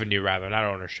the revenue rather, not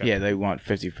ownership. Yeah, they want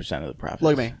 50% of the profits.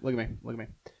 Look at me.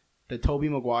 The Tobey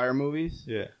Maguire movies.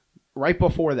 Yeah. Right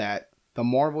before that, the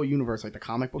Marvel Universe, like the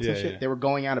comic books and Yeah, shit, yeah. they were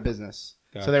going out of business.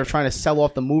 Gotcha. So they were trying to sell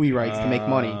off the movie rights to make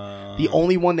money. The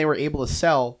only one they were able to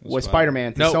sell was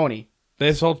Spider-Man to Nope. Sony.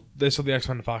 They sold the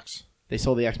X-Men to Fox. They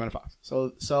sold the X-Men to Fox.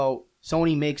 So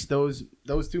Sony makes those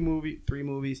three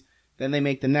movies. Then they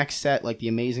make the next set, like the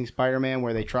Amazing Spider-Man,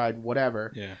 where they tried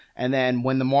whatever. Yeah. And then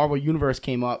when the Marvel Universe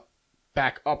came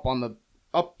back up on the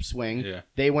upswing, Yeah.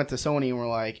 they went to Sony and were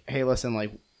like, "Hey, listen,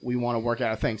 like we want to work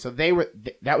out a thing." So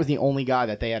that was the only guy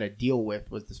that they had a deal with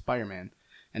was the Spider-Man.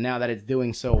 And now that it's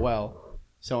doing so well,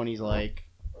 Sony's like,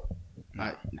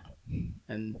 no.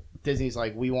 And Disney's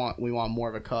like, we want more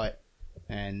of a cut.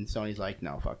 And Sony's like,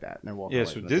 no, fuck that. And they're walking Yeah, away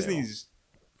so from the table. Disney's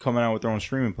coming out with their own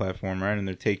streaming platform, right? And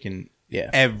they're taking Yeah.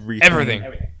 everything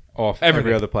off Everything.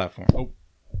 every other platform. Oh.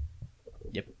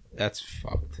 Yep. That's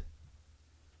fucked.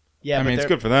 Yeah, I but mean, it's they're-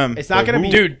 good for them. it's not but gonna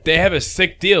be- who- Dude, they have a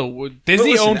sick deal.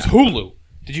 Disney listen owns now. Hulu.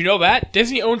 Did you know that?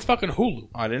 Disney owns fucking Hulu.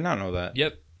 I did not know that.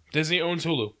 Yep, Disney owns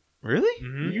Hulu. Really?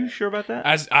 Mhm. Are you sure about that?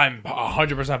 As I'm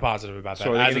 100% positive about that.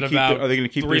 So are As they of going to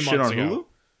keep 3 this shit months on ago.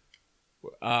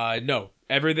 Hulu? No,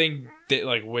 everything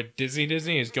like with Disney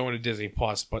is going to Disney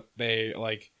Plus, but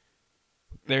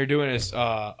they're doing this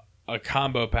a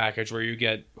combo package where you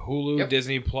get Hulu, Yep.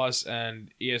 Disney Plus,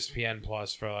 and ESPN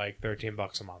Plus for like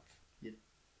 $13 a month.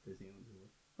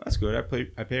 That's good.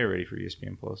 I pay already for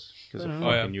ESPN Plus because of Oh,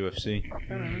 yeah. fucking UFC.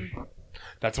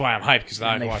 That's why I'm hyped because now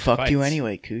I And can they watch fuck the you fights.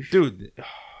 anyway, Koosh. Dude,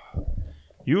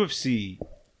 UFC,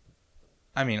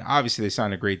 I mean, obviously they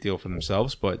signed a great deal for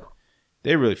themselves, but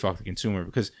they really fucked the consumer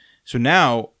because so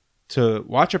now to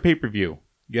watch a pay-per-view,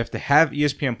 you have to have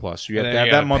ESPN Plus. So you have And to then have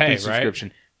you that gotta monthly pay, right?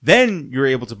 subscription. Then you're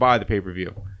able to buy the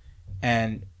pay-per-view.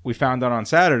 And we found out on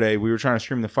Saturday, we were trying to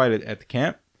stream the fight at the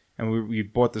camp, and we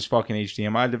bought this fucking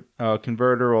HDMI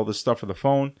converter, all this stuff for the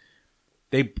phone.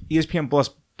 ESPN Plus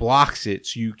blocks it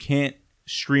so you can't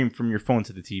stream from your phone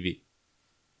to the TV.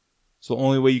 So the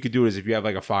only way you could do it is if you have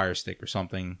like a Fire Stick or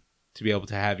something to be able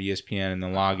to have ESPN and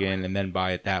then log in and then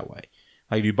buy it that way.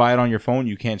 Like if you buy it on your phone,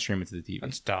 you can't stream it to the TV.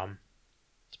 That's dumb.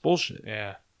 It's bullshit.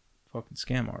 Yeah. Fucking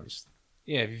scam artist.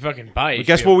 Yeah, if you fucking buy it. But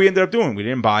guess what we ended up doing? We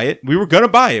didn't buy it. We were going to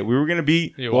buy it. We were going to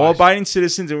be You law-abiding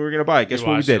citizens and we were going to buy it. Guess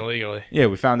what we did? Illegally. Yeah,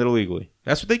 we found it illegally.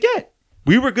 That's what they get.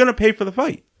 We were going to pay for the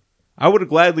fight. I would have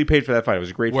gladly paid for that fight. It was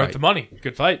a great Worth fight. the money.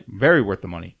 Good fight. Very worth the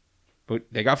money. But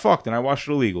they got fucked, and I watched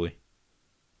it illegally.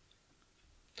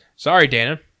 Sorry,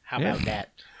 Dana. How Yeah. about that?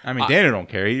 I mean, Dana don't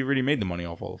care. He already made the money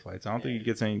off all the fights. I don't think he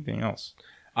gets anything else.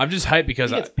 I'm just hyped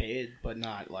because He gets paid, but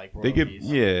not like They royalties.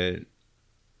 get, yeah.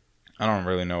 I don't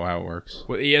really know how it works.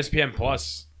 with ESPN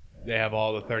Plus, they have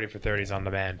all the 30 for 30s on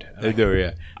demand. They do,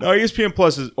 yeah. No, ESPN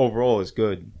Plus is overall is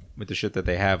good with the shit that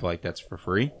they have, like that's for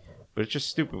free. But it's just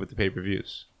stupid with the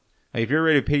pay-per-views. Like if you're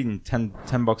already paying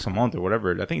 $10 a month or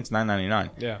whatever, I think it's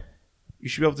 $9.99. Yeah. You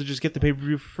should be able to just get the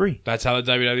pay-per-view for free. That's how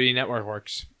the WWE network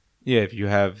works. Yeah, if you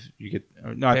get.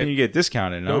 No, I think you get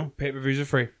discounted. No, Nope, pay-per-views are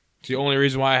free. It's the only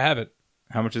reason why I have it.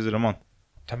 how much is it a month?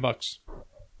 $10.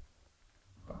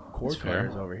 Cord That's fair.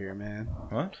 cutters over here, man.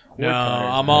 What? No,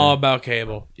 I'm all about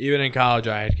cable. Even in college,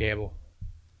 I had cable.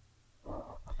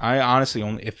 I honestly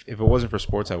only if it wasn't for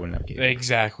sports, I wouldn't have cable.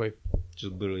 Exactly.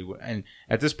 Just literally, and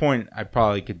at this point, I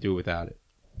probably could do without it.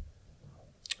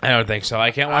 I don't think so.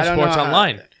 I can't watch I don't sports know how-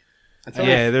 online.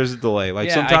 Yeah, there's a delay. Like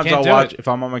Yeah, I sometimes can't I'll do watch it. if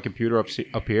I'm on my computer up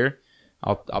here.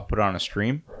 I'll put it on a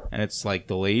stream, and it's like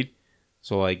delayed.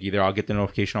 So like either I'll get the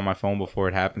notification on my phone before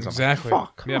it happens. Exactly. I'm like,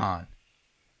 fuck, come Yep. on.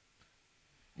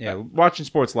 Yeah, watching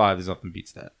sports live, there's nothing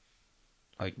beats that.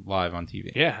 Like live on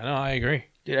TV. Yeah, no, I agree.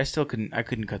 Dude, I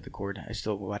couldn't cut the cord. I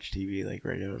still watch TV like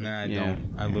regularly. Nah, I Yeah.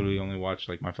 don't. I literally only watch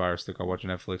like my Fire Stick. I'll watch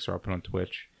Netflix or I'll put on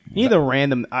Twitch. Neither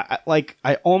random.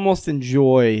 I almost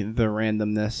enjoy the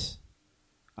randomness.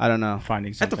 I don't know.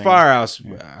 Finding At something. the Firehouse,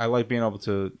 I like being able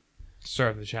to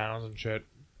Serve the channels and shit.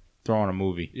 throw on a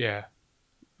movie. Yeah.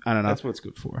 I don't know. That's what it's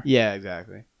good for. Yeah,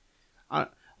 exactly. I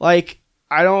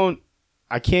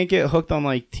can't get hooked on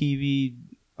like TV.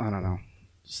 I don't know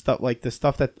stuff like the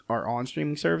stuff that are on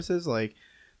streaming services. Like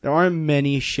there aren't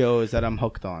many shows that I'm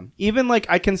hooked on. Even like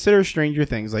I consider Stranger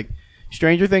Things. Like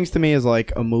Stranger Things to me is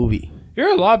like a movie.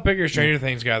 You're a lot bigger Stranger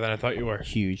Things guy than I thought you were.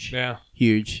 Huge, Yeah.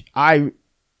 huge.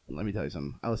 Let me tell you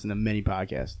something. I listen to many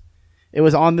podcasts. It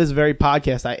was on this very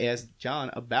podcast I asked John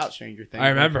about Stranger Things. I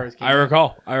when it remember. first came I out.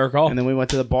 recall. And then we went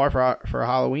to the bar for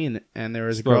Halloween, and there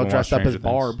was a Still girl haven't dressed watched up as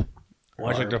Stranger Things. Barb.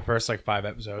 Watched like the first 5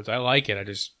 episodes. I like it.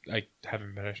 I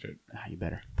haven't finished it. You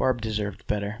better. Barb deserved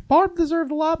better. Barb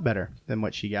deserved a lot better than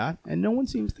what she got, and no one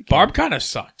seems to care. Barb kind of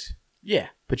sucked. Yeah,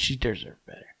 but she deserved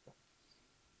better.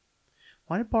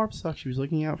 Why did Barb suck? She was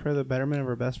looking out for the betterment of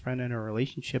her best friend and her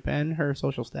relationship and her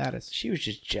social status. She was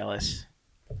just jealous.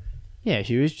 Yeah,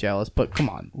 she was jealous, but come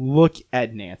on, look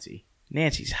at Nancy.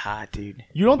 Nancy's hot, dude.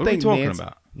 You don't What are we think talking Nancy?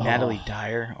 about? Natalie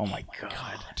Dyer. Oh my god.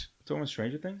 Talking about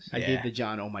Stranger Things? I gave the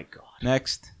John. Oh my god,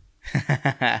 Next.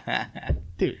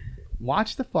 dude,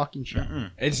 watch the fucking show.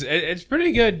 It's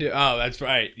pretty good. Oh, that's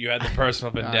right. You had the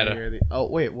personal vendetta. Oh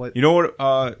wait, what? You know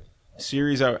what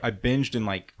series I binged in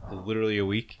literally a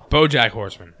week? BoJack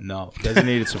Horseman. No.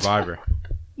 Designated Survivor.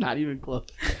 Not even close.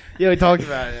 Yeah, we talked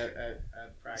about it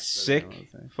at practice. Sick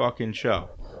fucking show.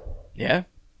 Yeah?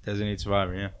 Designated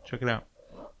Survivor, yeah. Check it out.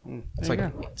 It's There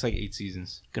like you go. it's like 8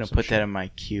 seasons. Gonna Some put shit. that in my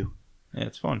queue. Yeah,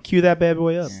 it's fun. Cue that bad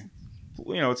boy up.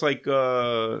 Yeah. It's like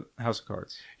House of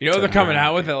Cards. You know what they're coming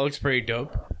out with that looks pretty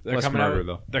dope? They're Less coming out. murder,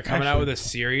 though. They're coming out Actually- with a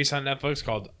series on Netflix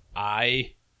called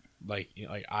like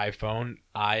iPhone,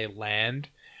 Land,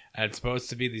 and it's supposed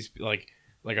to be these like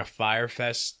a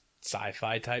Firefest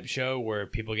sci-fi type show where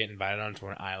people get invited onto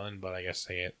an island, but I guess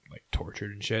they get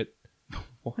tortured and shit.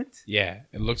 What? Yeah,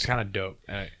 it looks kind of dope.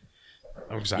 And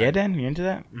I'm excited. Yeah, Dan, you into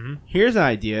that? Here's an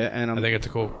idea, and I think it's a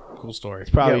cool story. it's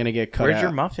probably Yo, gonna get cut Where's out.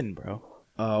 your muffin, bro?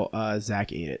 Oh,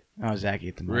 Zach ate it. Oh, Zach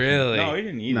ate the muffin. Really? No, he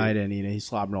didn't eat No, I it. didn't eat it. He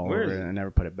slobbed all Where over is it, it? and I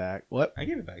never put it back. What? I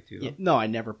gave it back to you, though. Yeah, no, I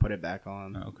never put it back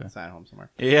on. Oh, okay. It's at home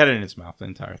somewhere. He had it in his mouth, the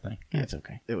entire thing. Yeah, it's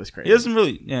okay. It was crazy. He doesn't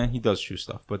really... Yeah, he does chew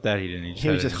stuff, but that he didn't. He just He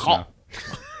had was it just in his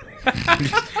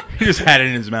mouth. He just had it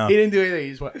in his mouth. He didn't do anything. He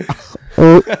just went.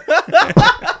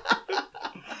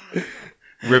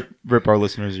 Rip our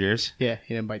listeners' ears. Yeah,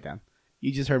 he didn't bite down.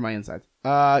 You just heard my insides.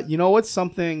 You know what's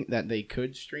something that they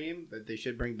could stream that they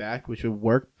should bring back, which would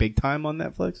work big time on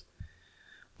Netflix?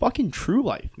 Fucking True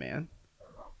Life, man.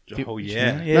 Oh,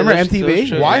 yeah. Remember those- MTV? those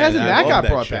shows- Why yeah, hasn't I that love got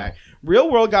that brought show. back?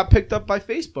 Real World got picked up by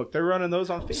Facebook. They're running those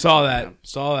on Facebook.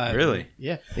 Saw now. that. Really?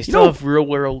 Yeah. They You still know- have Real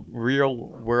World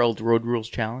Road Rules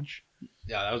Challenge.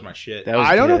 Yeah, that was my shit. That was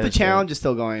I don't know good. if the challenge is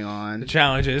still going on. The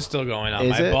challenge is still going on.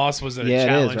 Is My it? boss was in a Yeah, it is,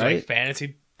 challenge right?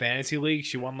 fantasy league.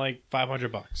 She won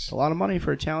 $500. It's a lot of money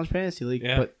for a challenge fantasy league,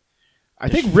 Yeah. but I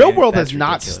Just think Real World that's has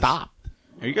not ridiculous. stopped.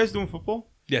 Are you guys doing football?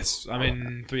 Yes, I'm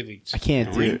in 3 leagues. I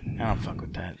can't do. I don't fuck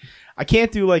with that. I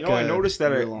can't do like. I noticed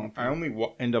that year-long I only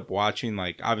end up watching,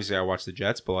 obviously I watch the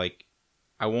Jets, but,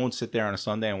 I won't sit there on a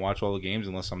Sunday and watch all the games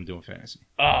unless I'm doing fantasy.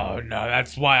 Oh no,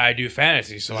 that's why I do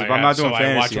fantasy. So 'Cause I, if I'm not doing I watch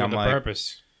fantasy, it with I'm a like-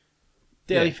 purpose.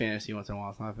 Daily Yeah. fantasy once in a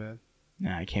while. It's not bad.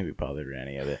 Nah, I can't be bothered with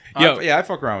any of it. Yo. I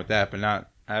fuck around with that, but not.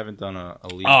 I haven't done a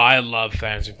league. Oh, I love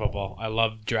fantasy football. I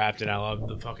love drafting. I love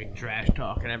the fucking trash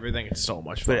talk and everything. It's so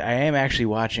much fun. But I am actually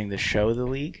watching the show, The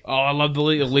League. Oh, I love the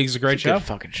league. The league's a great It's a show. good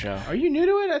fucking show. Are you new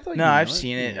to it? I thought. No, you I've knew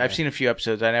seen it. Yeah. I've seen a few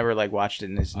episodes. I never like watched it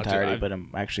in its I'll do- entirety, I've- but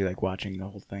I'm actually like watching the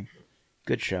whole thing.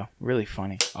 Good show, really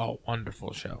funny. Oh,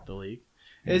 wonderful show. the league.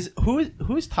 Is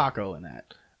who's Taco in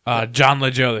that? John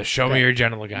Leggio, the Show Me Your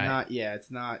General guy. Not yeah.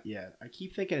 It's not yet. I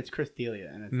keep thinking it's Chris D'Elia,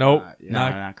 and it's Nope. not. Yeah. No,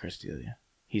 Not- not Chris D'Elia.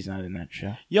 He's not in that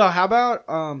show. Yo, how about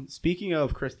speaking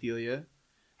of Chris D'Elia,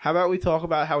 how about we talk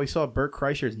about how we saw Bert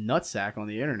Kreischer's nutsack on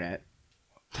the internet?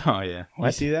 Oh yeah. You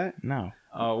What? see that? No.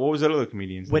 What was that other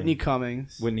comedian's Whitney name?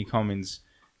 Cummings. Whitney Cummings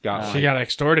got. She got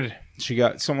extorted. She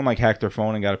got someone like hacked her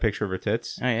phone and got a picture of her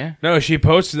tits. Oh yeah. No, she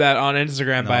posted that on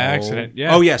Instagram by No. accident.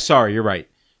 Yeah. Oh yeah. Sorry, you're right.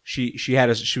 She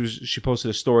posted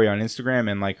a story on Instagram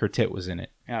and like her tit was in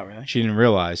it. Oh really? She didn't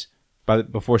realize,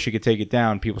 but before she could take it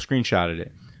down, people screenshotted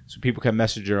it. So people kept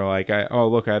messaging her like, "Oh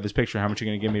look, I have this picture. How much are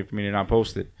you gonna give me for me to not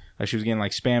post it?" Like she was getting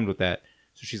like spammed with that.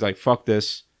 So she's like, "Fuck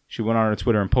this." She went on her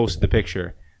Twitter and posted the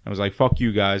picture. I was like, "Fuck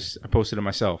you guys." I posted it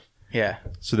myself. Yeah.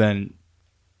 So then,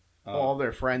 All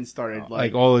their friends started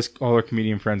like all her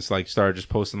comedian friends like started just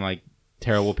posting like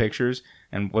terrible pictures.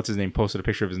 And what's his name posted a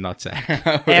picture of his nutsack.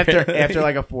 after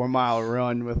like a 4-mile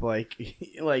run with like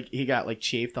he got like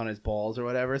chafed on his balls or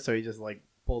whatever, so he just like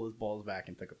pulled his balls back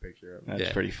and took a picture of it. That's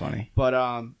Yeah. pretty funny. But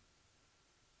I forgot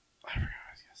what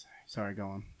I was gonna say. Sorry, go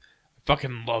on.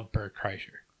 Fucking love Bert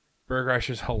Kreischer. Bert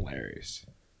Kreischer's hilarious.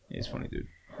 He's a funny dude.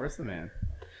 Where's the man?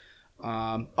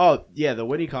 Oh yeah, the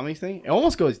Whitney Cummings thing. It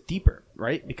almost goes deeper,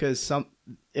 right? Because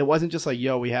it wasn't just like,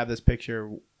 yo, we have this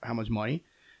picture. How much money?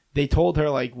 They told her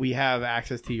like, we have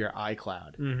access to your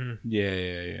iCloud. Mm-hmm.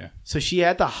 Yeah. So she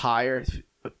had to hire.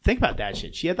 Think about that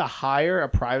shit. She had to hire a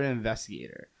private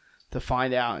investigator to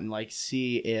find out and like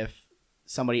see if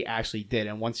somebody actually did.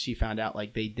 And once she found out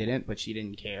like they didn't, but she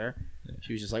didn't care,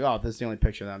 she was just like, "Oh, this is the only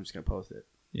picture that I'm just gonna post it."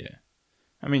 Yeah.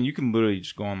 I mean, you can literally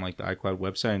just go on like the iCloud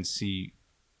website and see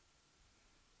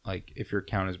like if your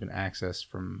account has been accessed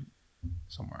from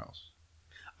somewhere else.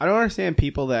 I don't understand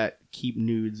people that keep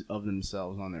nudes of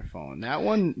themselves on their phone.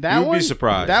 You'd You'd be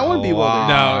surprised. That would be a lot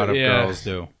No, of yeah. girls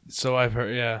do. So I've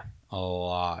heard. Yeah. A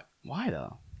lot. Why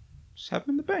though? Just have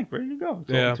them in the bank, ready to go.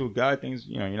 Talking Yeah. to a guy, things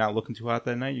you're not looking too hot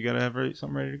that night. You gotta have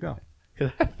something ready to go.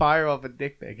 Because I fire off a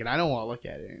dick pic and I don't want to look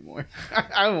at it anymore.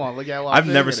 I don't want to look at it. while I've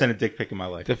I'm never thinking sent it. a dick pic in my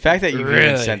life. The fact that you've even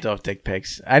Really? sent off dick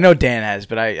pics. I know Dan has,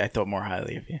 but I thought more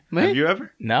highly of you. Man, Have you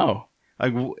ever? No.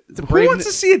 Like, a who brave wants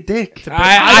to see a dick?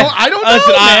 I don't know,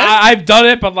 Listen, man. I've done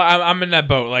it, but like, I'm in that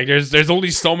boat. Like, there's only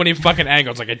so many fucking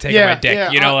angles I can take Yeah, on my dick.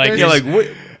 yeah, You know, like, there's- Yeah, like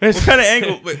what kind of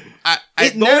angle? But It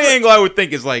the only never- angle I would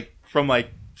think is like from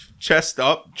like chest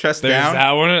up, chest there's down.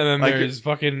 that one, and then Like, there's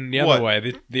fucking the what? other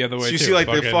way. The other way. So you too. see like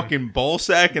the fucking ball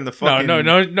sack and the fucking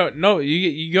No.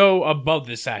 You go above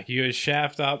the sack. You go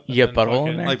shaft up. You and get then butthole in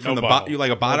fucking- there? like from no the butthole. you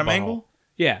like a bottom No butthole. angle.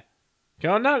 Yeah.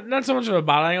 Go not so much of a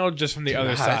bottom angle, just from the other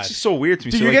God, side. it's just so weird to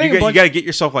me. Dude, So you're like, getting a you bunch- got to get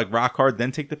yourself like rock hard,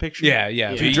 then take the picture.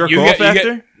 Yeah. Do you jerk off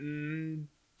after?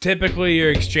 Typically,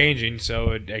 you're exchanging,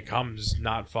 so it comes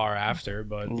not far after.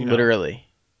 But you know. Literally.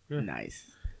 Nice.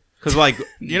 Because like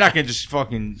you're not gonna just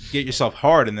fucking get yourself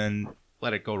hard and then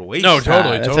let it go to waste. No,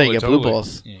 totally. That's how you get blue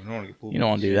balls. Yeah, you don't want to get blue You don't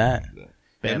balls. want to do that.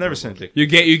 I've never sent a dick. You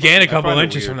gain a couple find it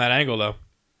inches weird. from that angle, though.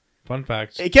 Fun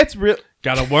facts. It gets real.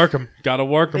 Gotta work them.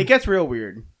 It gets real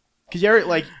weird. Because you're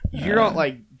like, you don't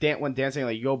like when dancing,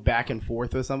 like you go back and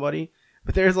forth with somebody,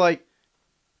 but there's like,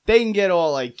 they can get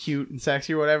all like cute and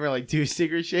sexy or whatever, like do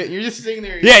secret shit. And you're just sitting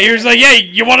there. Yeah, you're just like, yeah,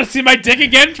 you want to see my dick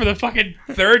again for the fucking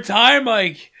third time?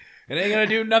 Like, it ain't gonna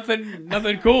do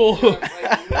nothing cool.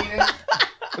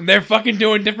 And they're fucking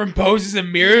doing different poses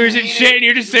and mirrors and shit, and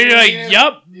you're just sitting there like,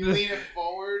 yup. You lean it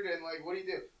forward and like, what do you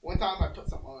do? One time I put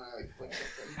something on, I like flick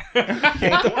something.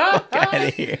 Get out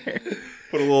of here.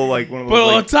 Put a little like one of Put a those.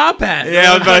 little Like, top hat.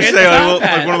 yeah, I was about to Fucking say top like,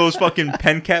 hat. like one of those fucking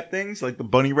pen cap things, like the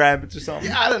bunny rabbits or something.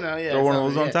 Yeah, I don't know. Yeah, Throw one of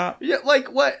something, those on yeah. top? Yeah,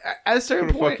 like what? At a certain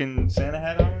Put a point, fucking Santa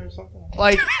hat on it or something.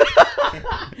 like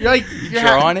you're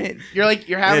Draw on it. You're like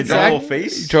you're Yeah, having draw a sex. little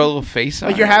face. Draw a little face on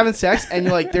Like you're it. having sex and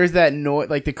you're like there's that noise,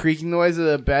 like the creaking noise of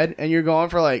the bed, and you're going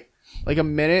for like a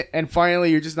minute, and finally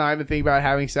you're just not even thinking about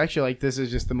having sex. You're like, this is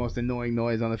just the most annoying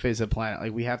noise on the face of the planet.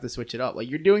 Like we have to switch it up. Like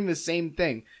you're doing the same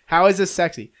thing. How is this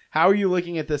sexy? How are you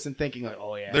looking at this and thinking like,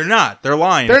 oh yeah, They're not. They're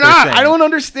lying. they're if not. saying- I don't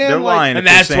understand. They're like, lying. And if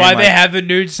they're that's saying, why like, they have the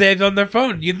nude saved on their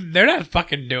phone. They're not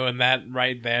fucking doing that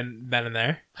right then and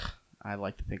there. I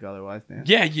like to think otherwise, man.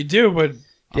 Yeah, you do, but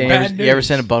Dan, bad you ever news.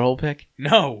 send a butthole pic?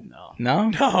 No, No.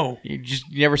 no. You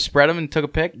never spread them and took a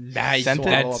pic? Nah, Sent it?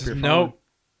 Swallow that's up your nope.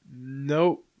 phone.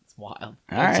 Nope. wild. All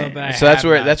That's right. something I So that's have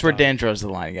where not that's where done. Dan draws the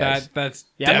line, guys. That's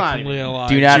Yeah, I'm not definitely even- a lie.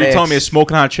 Do So not you're telling me a X.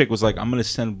 smoking hot chick was like, I'm gonna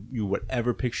send you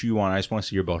whatever picture you want. I just want to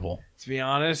see your butthole. To be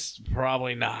honest,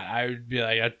 probably not. I would be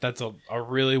like, that's a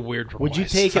really weird request. Would you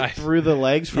take it through the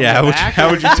legs from Yeah. the back?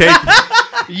 How would you take? it?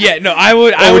 Yeah, no, I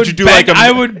would. Or I would you do bend, like a?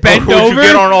 I would bend or would over. you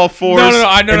get on all fours?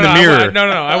 No, in the mirror. No,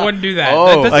 I wouldn't do that.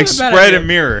 Oh, That's like not a bad spread idea. a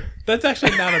mirror. That's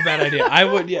actually not a bad idea. I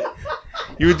would. Yeah.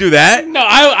 You would do that? No,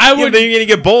 I would. Then you're gonna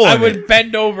get bowl. I in would it.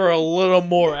 bend over a little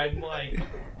more and like.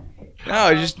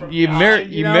 No, just you mirror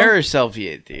selfie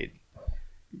it, dude.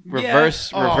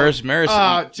 Reverse mirror.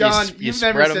 John, you you've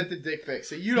spread never 'em. sent the dick pic,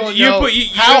 so you don't You know put you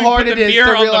how hard put it the is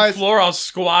mirror to on realize. the floor. I'll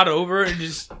squat over and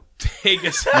just take a.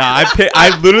 Nah,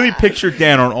 I literally pictured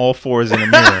Dan on all fours in a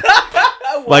mirror,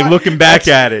 like looking back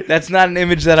at it. That's not an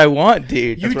image that I want,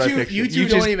 dude. You what I two, pictured. you two You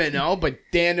don't just- even know, but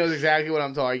Dan knows exactly what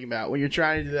I'm talking about. When you're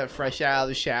trying to do that fresh out of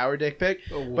the shower dick pic,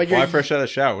 but you're Why fresh out of the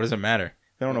shower? What does it matter?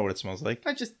 They don't know what it smells like.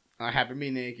 I happen to be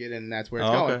naked, and that's where it's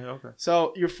Oh, going. okay.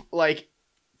 So you're like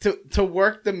to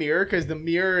work the mirror because the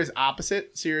mirror is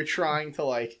opposite. So you're trying to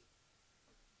like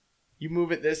you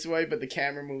move it this way, but the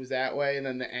camera moves that way, and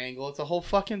then the angle. It's a whole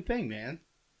fucking thing, man.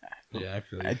 Yeah, I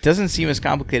feel you. It doesn't seem as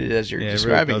complicated as you're Yeah, it really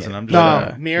describing doesn't. it. I'm just No, trying to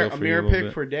a feel mirror for you a mirror little pic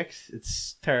bit. for dicks.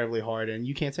 It's terribly hard, and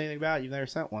you can't say anything about it. You've never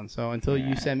sent one, so until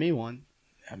you send me one,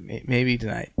 Maybe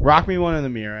tonight. rock me one in the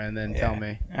mirror, and then tell Yeah.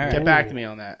 me. All right. Get back to me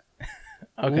on that.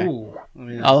 Okay. Ooh. I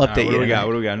mean, I'll All update right, what you. do we got? tonight.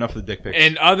 What do we got? Enough of the dick pics.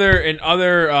 In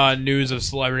other news of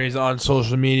celebrities on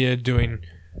social media doing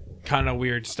kind of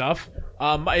weird stuff.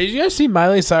 Did you guys see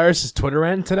Miley Cyrus's Twitter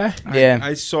rant today? Yeah.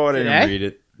 I saw it. I Today? didn't read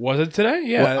it. Was it today?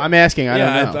 Yeah, well, I'm asking. I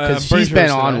yeah, don't know I'm because pretty she's sure been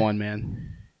it's on today. one,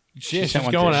 man. she's sent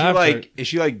one going today. after. Is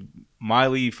she like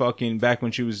Miley fucking back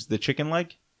when she was the chicken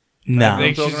leg? No. I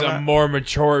think I'm she's talking a about? more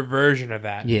mature version of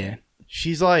that. Yeah.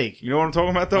 She's like, You know what I'm talking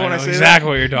about though I when I know say exactly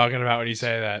what you're talking about when you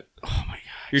say that. oh my god.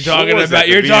 You're What talking was about that,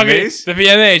 you're the talking VMAs? the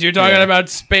VMAs. You're talking Yeah. about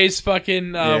space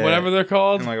fucking Yeah. whatever they're that.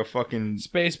 called. And like a fucking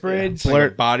Space braids. Blur-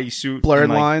 bodysuit, blurred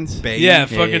and, like, lines. beige. Yeah,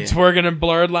 fucking yeah. twerking and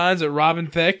blurred lines at Robin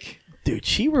Thicke. Dude,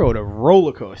 she rode a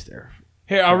roller coaster.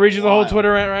 Here, I'll read you the whole Wild.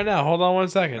 Twitter rant right now. Hold on one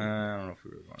second. I don't know if we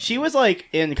were going. She was like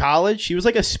in college. She was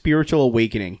like a spiritual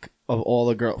awakening of all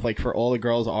the girls, like for all the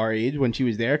girls our age when she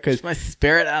was there, because It's my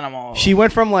spirit animal. she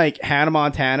went from like Hannah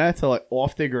Montana to like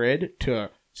off the grid to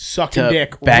sucking To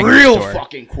dick banging real store.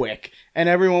 fucking quick, and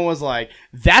everyone was like,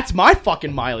 "That's my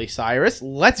fucking Miley Cyrus.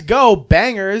 Let's go,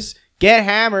 bangers, get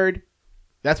hammered."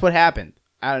 That's what happened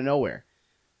out of nowhere.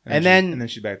 And then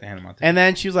she's back to Hannah Montana. And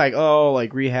then she was like, "Oh,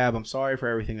 like rehab. I'm sorry for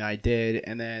everything that I did."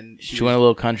 And then She went a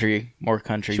little country, more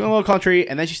country. she went a little country,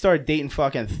 and then she started dating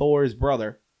fucking Thor's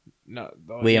brother. No,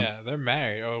 Liam. yeah, they're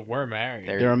married. Oh, we're married.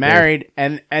 They're- They were married,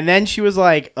 and then she was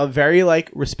like a very like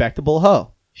respectable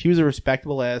hoe. She was a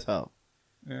respectable ass hoe.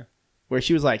 Yeah. Where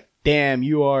she was like, "Damn,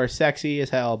 you are sexy as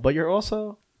hell, but you're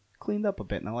also cleaned up a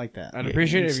bit," and I like that. I'd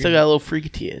appreciate it if Still you got a little freaky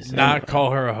tears. not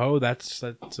call her a hoe.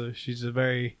 She's a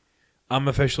very. I'm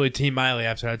officially Team Miley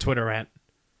after that Twitter rant.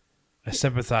 I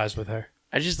sympathize with her.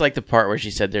 I just like the part where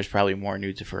she said there's probably more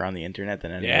nudes of her on the internet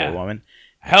than any Yeah. other woman.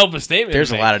 Hell of a statement. There's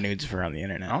to a make. lot of nudes of her on the I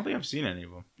internet. don't think I've seen any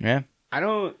of them. Yeah. I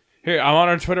don't. Here, I'm on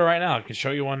her Twitter right now. I can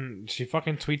show you one. She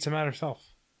fucking tweets them out herself.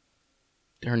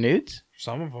 Her nudes?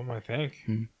 Some of them, I think.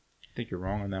 I think you're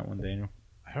wrong on that one, Daniel.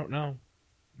 I don't know.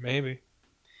 Maybe.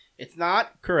 It's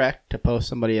not correct to post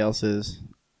somebody else's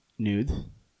nudes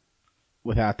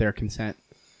without their consent.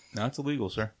 No, it's illegal,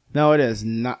 sir. No, it is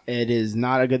not. It is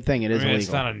not a good thing. It is I mean, illegal.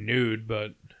 it's not a nude,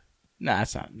 but Nah,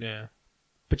 it's not. yeah.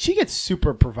 But she gets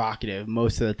super provocative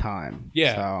most of the time.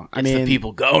 Yeah. So I It's mean, the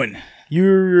people going.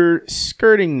 you're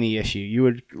skirting the issue. You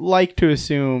would like to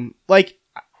assume, like,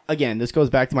 again, this goes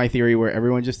back to my theory where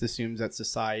everyone just assumes that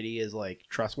society is like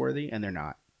trustworthy, and they're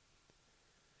not.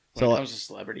 When So it comes to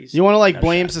celebrities. you want to like no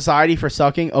blame shot. society for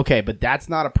sucking? Okay, but that's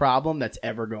not a problem that's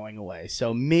ever going away.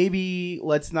 So maybe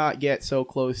let's not get so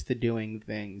close to doing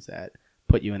things that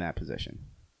put you in that position.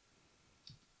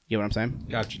 You know what I'm saying?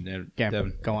 Gotcha, Devin. Yeah,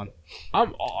 go on.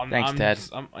 I'm Thanks, Dad.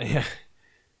 Yeah. I'm Thanks,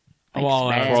 all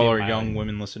man. in For all Team our Miley. young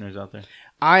women listeners out there.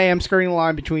 I am skirting the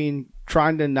line between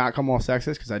trying to not come off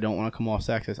sexist because I don't want to come off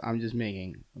sexist. I'm just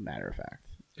making a matter of fact.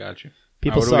 Gotcha.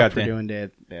 People All right, what do we suck got, for Dan?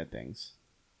 doing bad things.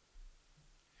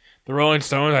 The Rolling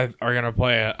Stones are going to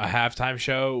play a halftime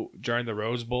show during the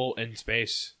Rose Bowl in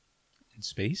space. In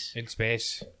space? In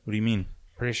space. What do you mean?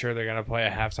 Pretty sure they're going to play a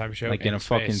halftime show Like in a space.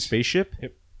 fucking spaceship?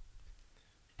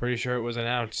 Pretty sure it was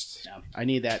announced. No, I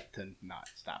need that to not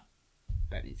stop.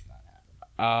 That needs to not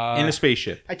happen. In a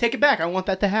spaceship. I take it back. I want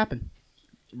that to happen.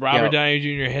 Robert Yo. Downey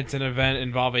Jr. hits an event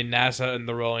involving NASA and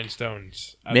the Rolling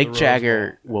Stones. at the Mick Rose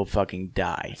Jagger will fucking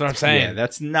die. Bowl. That's what I'm saying. Yeah,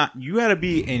 that's not. You gotta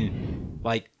be in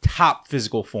like top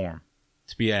physical form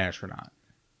to be an astronaut.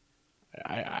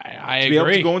 I To be able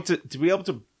agree. to go into to be able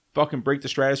to fucking break the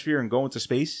stratosphere and go into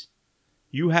space,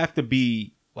 you have to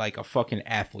be like a fucking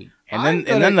athlete. And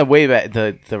then the way back,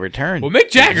 the return. Well, Mick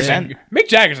Jagger's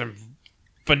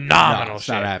phenomenal. No, it's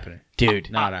shit. not happening.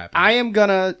 Dude. Not happening. I am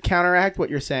gonna counteract what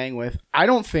you're saying with I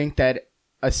don't think that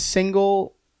a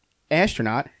single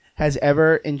astronaut has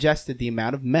ever ingested the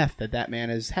amount of meth that man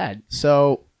has had.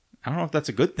 So I don't know if that's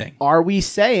a good thing. are we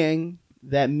saying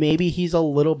that maybe he's a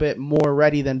little bit more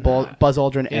ready than Buzz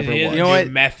Aldrin ever He was? doesn't You know do what?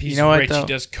 Meth. He's You know what, rich. though? He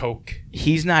does coke.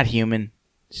 He's not human,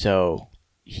 so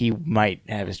he might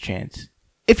have his chance.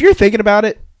 If you're thinking about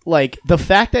it, like the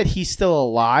fact that he's still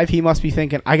alive, he must be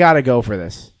thinking, I gotta go for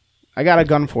this. I got a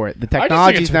gun for it. The I just think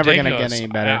technology's it's never gonna ridiculous. get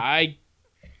any better.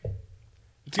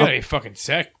 It's gonna be fucking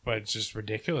sick, but it's just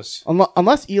ridiculous.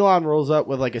 Unless Elon rolls up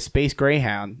with like a space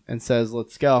Greyhound and says,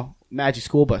 "Let's go, Magic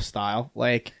School Bus style."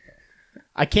 Like,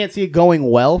 I can't see it going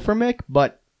well for Mick,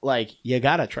 but like, you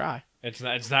gotta try. It's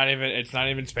not even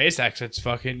SpaceX. It's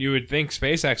fucking. You would think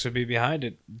SpaceX would be behind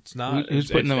it. It's not. Who's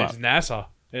putting them it's NASA.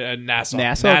 NASA.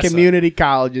 NASA Community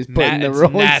College is putting the it's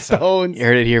Rolling NASA. Stones You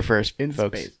heard it here first, in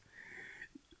folks. space.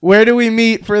 Where do we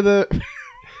meet for the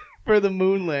for the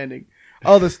moon landing?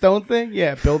 Oh, the stone thing?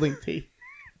 Yeah, Building T.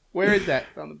 Where is that?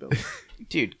 It's on the building.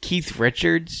 Dude, Keith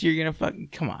Richards, you're gonna fucking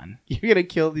come on. You're gonna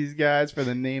kill these guys for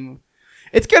the name of.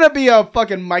 It's gonna be a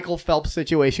fucking Michael Phelps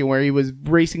situation where he was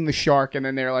racing the shark, and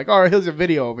then they're like, "Oh, here's a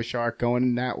video of a shark going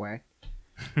in that way."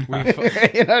 You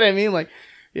know what I mean? Like,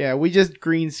 yeah, we just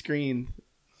green screened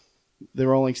the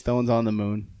Rolling Stones on the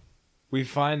moon. We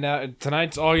find out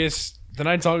tonight's August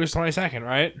 22nd,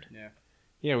 right? Yeah.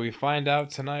 Yeah, we find out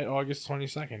tonight, August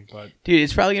 22nd. But Dude,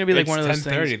 it's probably gonna be like it's one of those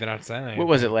 10:30. things. They're not saying anything. What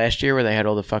was it last year where they had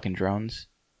all the fucking drones?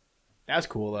 That's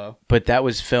cool though. But that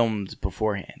was filmed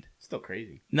beforehand. Still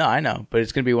crazy. No, I know, but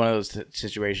it's gonna be one of those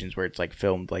situations where it's like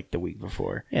filmed like the week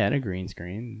before, Yeah, and a green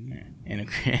screen.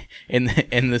 in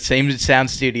the same sound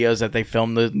studios that they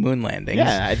filmed the moon landings.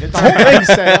 Yeah, the whole thing's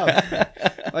set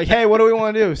up. Like, hey, what do we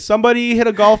want to do? Somebody hit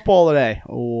a golf ball today.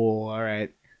 Oh, all right.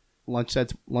 Lunch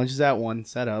is at 1,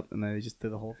 set up, and then they just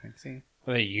did the whole thing. See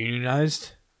Are they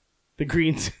unionized? the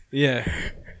green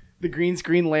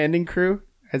screen landing crew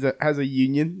has a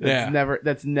union. That's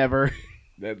never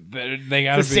They gotta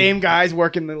the be same guys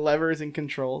working the levers and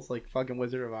controls like fucking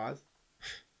Wizard of Oz.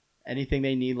 Anything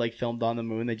they need like filmed on the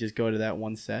moon, they just go to that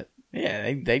one set.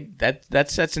 Yeah, that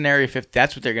sets in Area 50.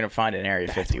 That's what they're gonna find in Area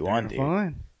 51, dude.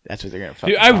 Fine. That's what they're gonna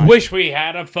fucking Dude, I find. wish we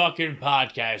had a fucking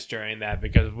podcast during that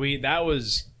because we're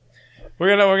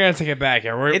gonna take it back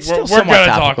here. We're It's still gonna somewhat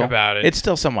talk topical. about it. It's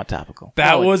still somewhat topical.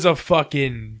 That Oh, was a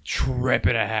fucking trip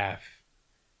and a half.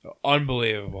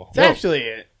 Unbelievable. It's actually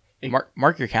it.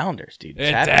 Mark your calendars, dude. It's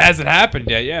It happening. hasn't happened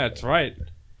yet. Yeah, it's right.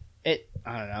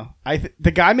 I don't know.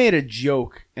 The guy made a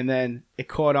joke and then it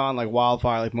caught on like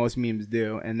wildfire, like most memes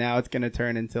do, and now it's gonna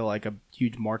turn into like a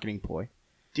huge marketing ploy.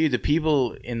 Dude, the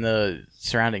people in the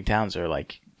surrounding towns are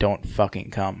like, don't fucking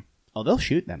come. Oh, they'll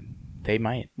shoot them They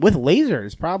might. with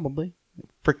lasers, probably.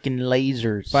 Freaking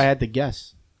lasers. If I had to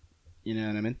guess, you know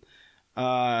what I mean?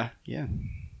 Yeah.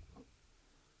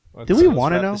 Do we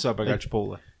want to Wrap know? this up. I got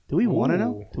Chipotle. Do we want to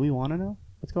know? Ooh. Do we want to know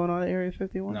what's going on at Area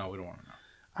 51? No, we don't want to know.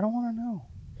 I don't want to know.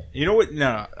 You know what?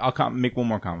 No. I'll make one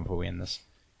more comment before we end this.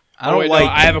 I Oh, don't wait, like. no,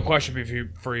 I have a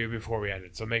question for you before we end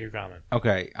it. So make your comment.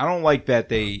 Okay, I don't like that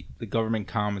the government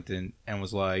commented and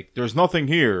was like, "There's nothing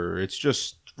here. It's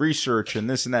just research and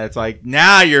this and that." It's like,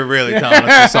 now you're really telling us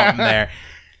there's something there.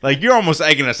 Like you're almost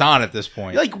egging us on at this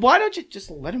point. Like, why don't you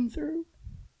just let him through?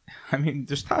 I mean,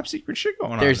 there's top secret shit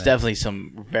going on. There's there. definitely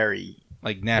some very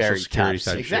like national very security top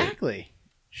type shit. Exactly.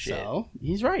 shit. So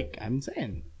he's right. I'm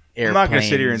saying I'm not gonna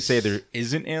sit here and airplanes. say there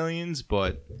isn't aliens,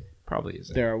 but probably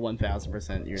isn't. there are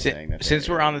 1,000%. You're saying that. Since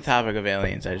we're on the topic of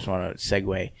aliens, I just want to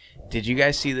segue. Did you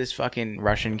guys see this fucking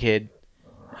Russian kid?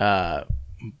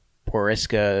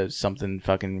 Boriska, something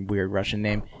fucking weird Russian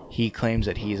name. He claims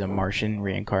that he's a Martian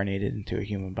reincarnated into a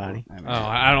human body. Oh,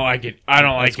 I don't like it. I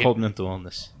don't It's like called it. mental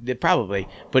illness. Probably,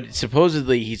 but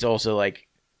supposedly he's also like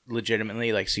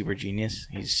legitimately like super genius.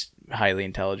 He's highly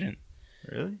intelligent.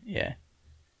 Really? Yeah,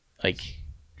 like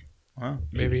Wow.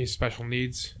 Maybe he's special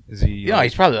needs. Is he? you know,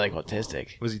 he's probably like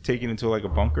autistic. was he taken into like a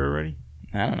bunker already?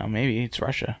 I don't know. Maybe it's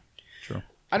Russia.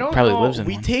 I don't Probably know. lives in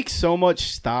we one. take so much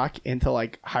stock into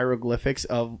like hieroglyphics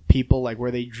of people like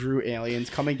where they drew aliens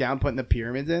coming down, putting the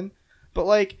pyramids in. But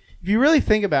like, if you really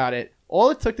think about it, all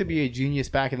it took to be a genius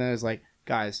back then was like,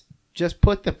 guys, just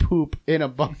put the poop in a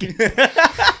bucket.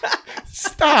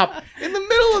 Stop in the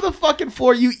middle of the fucking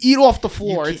floor. You eat off the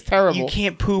floor. It's terrible. You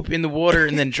can't poop in the water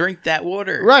and then drink that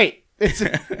water. Right. It's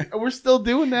we're still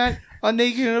doing that. on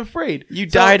Naked and Afraid. You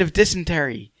died of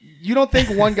dysentery. You don't think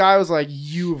one guy was like,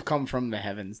 "You have come from the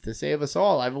heavens to save us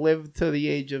all"? I've lived to the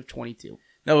age of 22.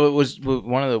 No, it was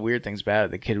one of the weird things about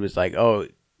it. The kid was like, "Oh,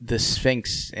 the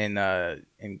Sphinx in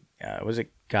was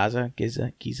it Giza?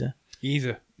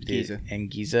 In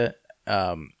Giza,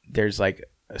 there's like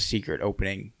a secret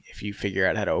opening. If you figure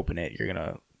out how to open it, you're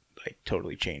gonna like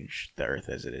totally change the Earth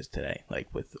as it is today, like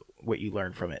with what you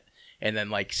learn from it." And then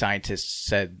like scientists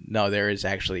said, "No, there is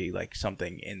actually like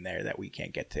something in there that we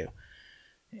can't get to."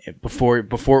 Before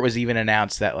it was even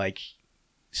announced that like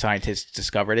scientists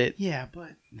discovered it. Yeah,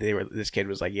 but this kid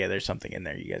was like, "Yeah, there's something in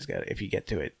there. You guys got it. If you get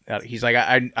to it." He's like,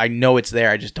 I know it's there.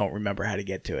 I just don't remember how to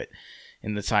get to it."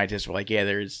 And the scientists were like, "Yeah,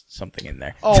 there's something in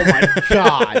there." Oh my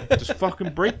god! Just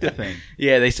fucking break the thing.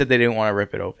 Yeah, they said they didn't want to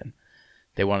rip it open.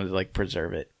 They wanted to like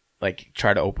preserve it, like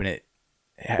try to open it.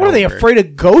 What are they, afraid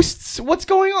of ghosts? What's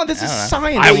going on? This is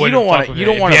science. I Well, you don't want to. You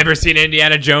don't want Have you to. ever seen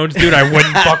Indiana Jones, dude? I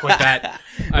wouldn't fuck with that.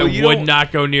 I you would don't-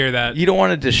 not go near that. You don't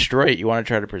want to destroy it. You want to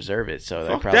try to preserve it. So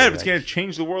Fuck probably that. It's like- going to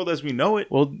change the world as we know it.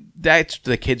 Well, that's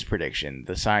the kid's prediction.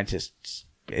 The scientists,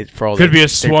 for all Could they- be a they're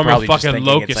sworm of probably just fucking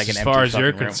thinking it's locusts like an as empty far as you're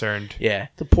fucking room. concerned. Yeah,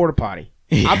 The porta potty.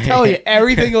 I'm telling you,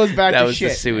 everything goes back that to was shit.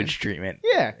 the sewage treatment.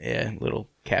 Yeah. Yeah, little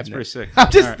It's pretty cabinet. sick. I'm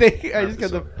just All right. thinking. I just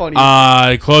got the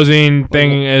funny. Closing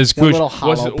thing is that little Gooch.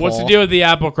 What's hollow the paw. deal with the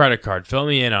Apple credit card? Fill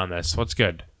me in on this. What's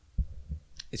good?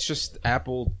 It's just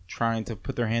Apple trying to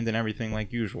put their hand in everything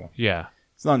like usual. Yeah.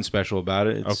 It's nothing special about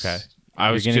it. It's, Okay.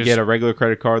 You're going to get a regular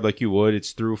credit card like you would.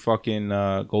 It's through fucking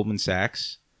Goldman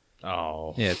Sachs.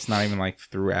 Oh. Yeah, it's not even like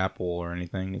through Apple or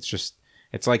anything.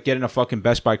 It's like getting a fucking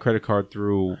Best Buy credit card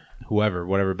through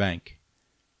whatever bank.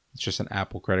 It's just an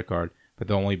Apple credit card. But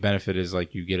the only benefit is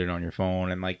like you get it on your phone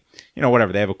and like,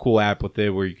 whatever. They have a cool app with it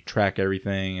where you can track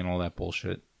everything and all that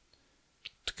bullshit.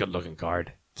 It's a good looking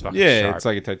card. It's fucking Yeah, sharp. it's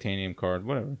like a titanium card,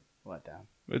 whatever. Let down.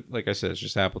 But like I said, it's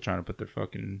just Apple trying to put their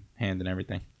fucking hand in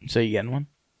everything. So you getting one?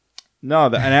 No,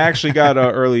 and I actually got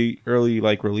a early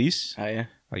like release. Oh yeah.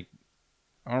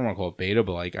 I don't want to call it beta,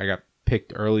 but like I got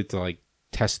picked early to like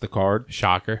test the card.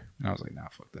 Shocker. And I was like, nah,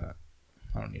 fuck that.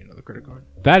 I don't need another credit card.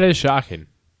 That is shocking.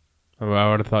 I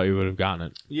would have thought you would have gotten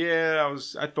it. Yeah,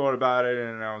 I thought about it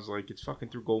and I was like, it's fucking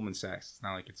through Goldman Sachs. It's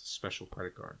not like it's a special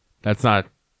credit card. That's not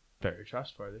very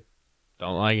trustworthy.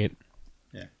 Don't like it.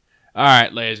 Yeah. All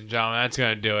right, ladies and gentlemen, that's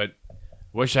going to do it.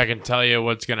 Wish I could tell you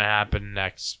what's going to happen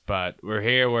next, but we're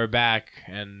here, we're back,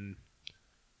 and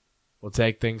we'll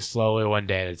take things slowly one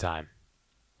day at a time.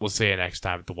 We'll see you next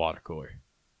time at the water cooler.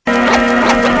 The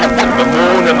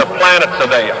moon and the planets are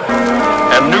there,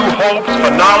 and new hopes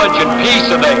for knowledge and peace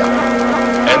are there.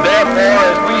 And therefore,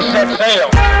 as we set sail,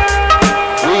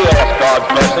 we ask God's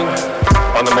blessing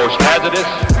on the most hazardous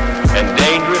and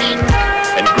dangerous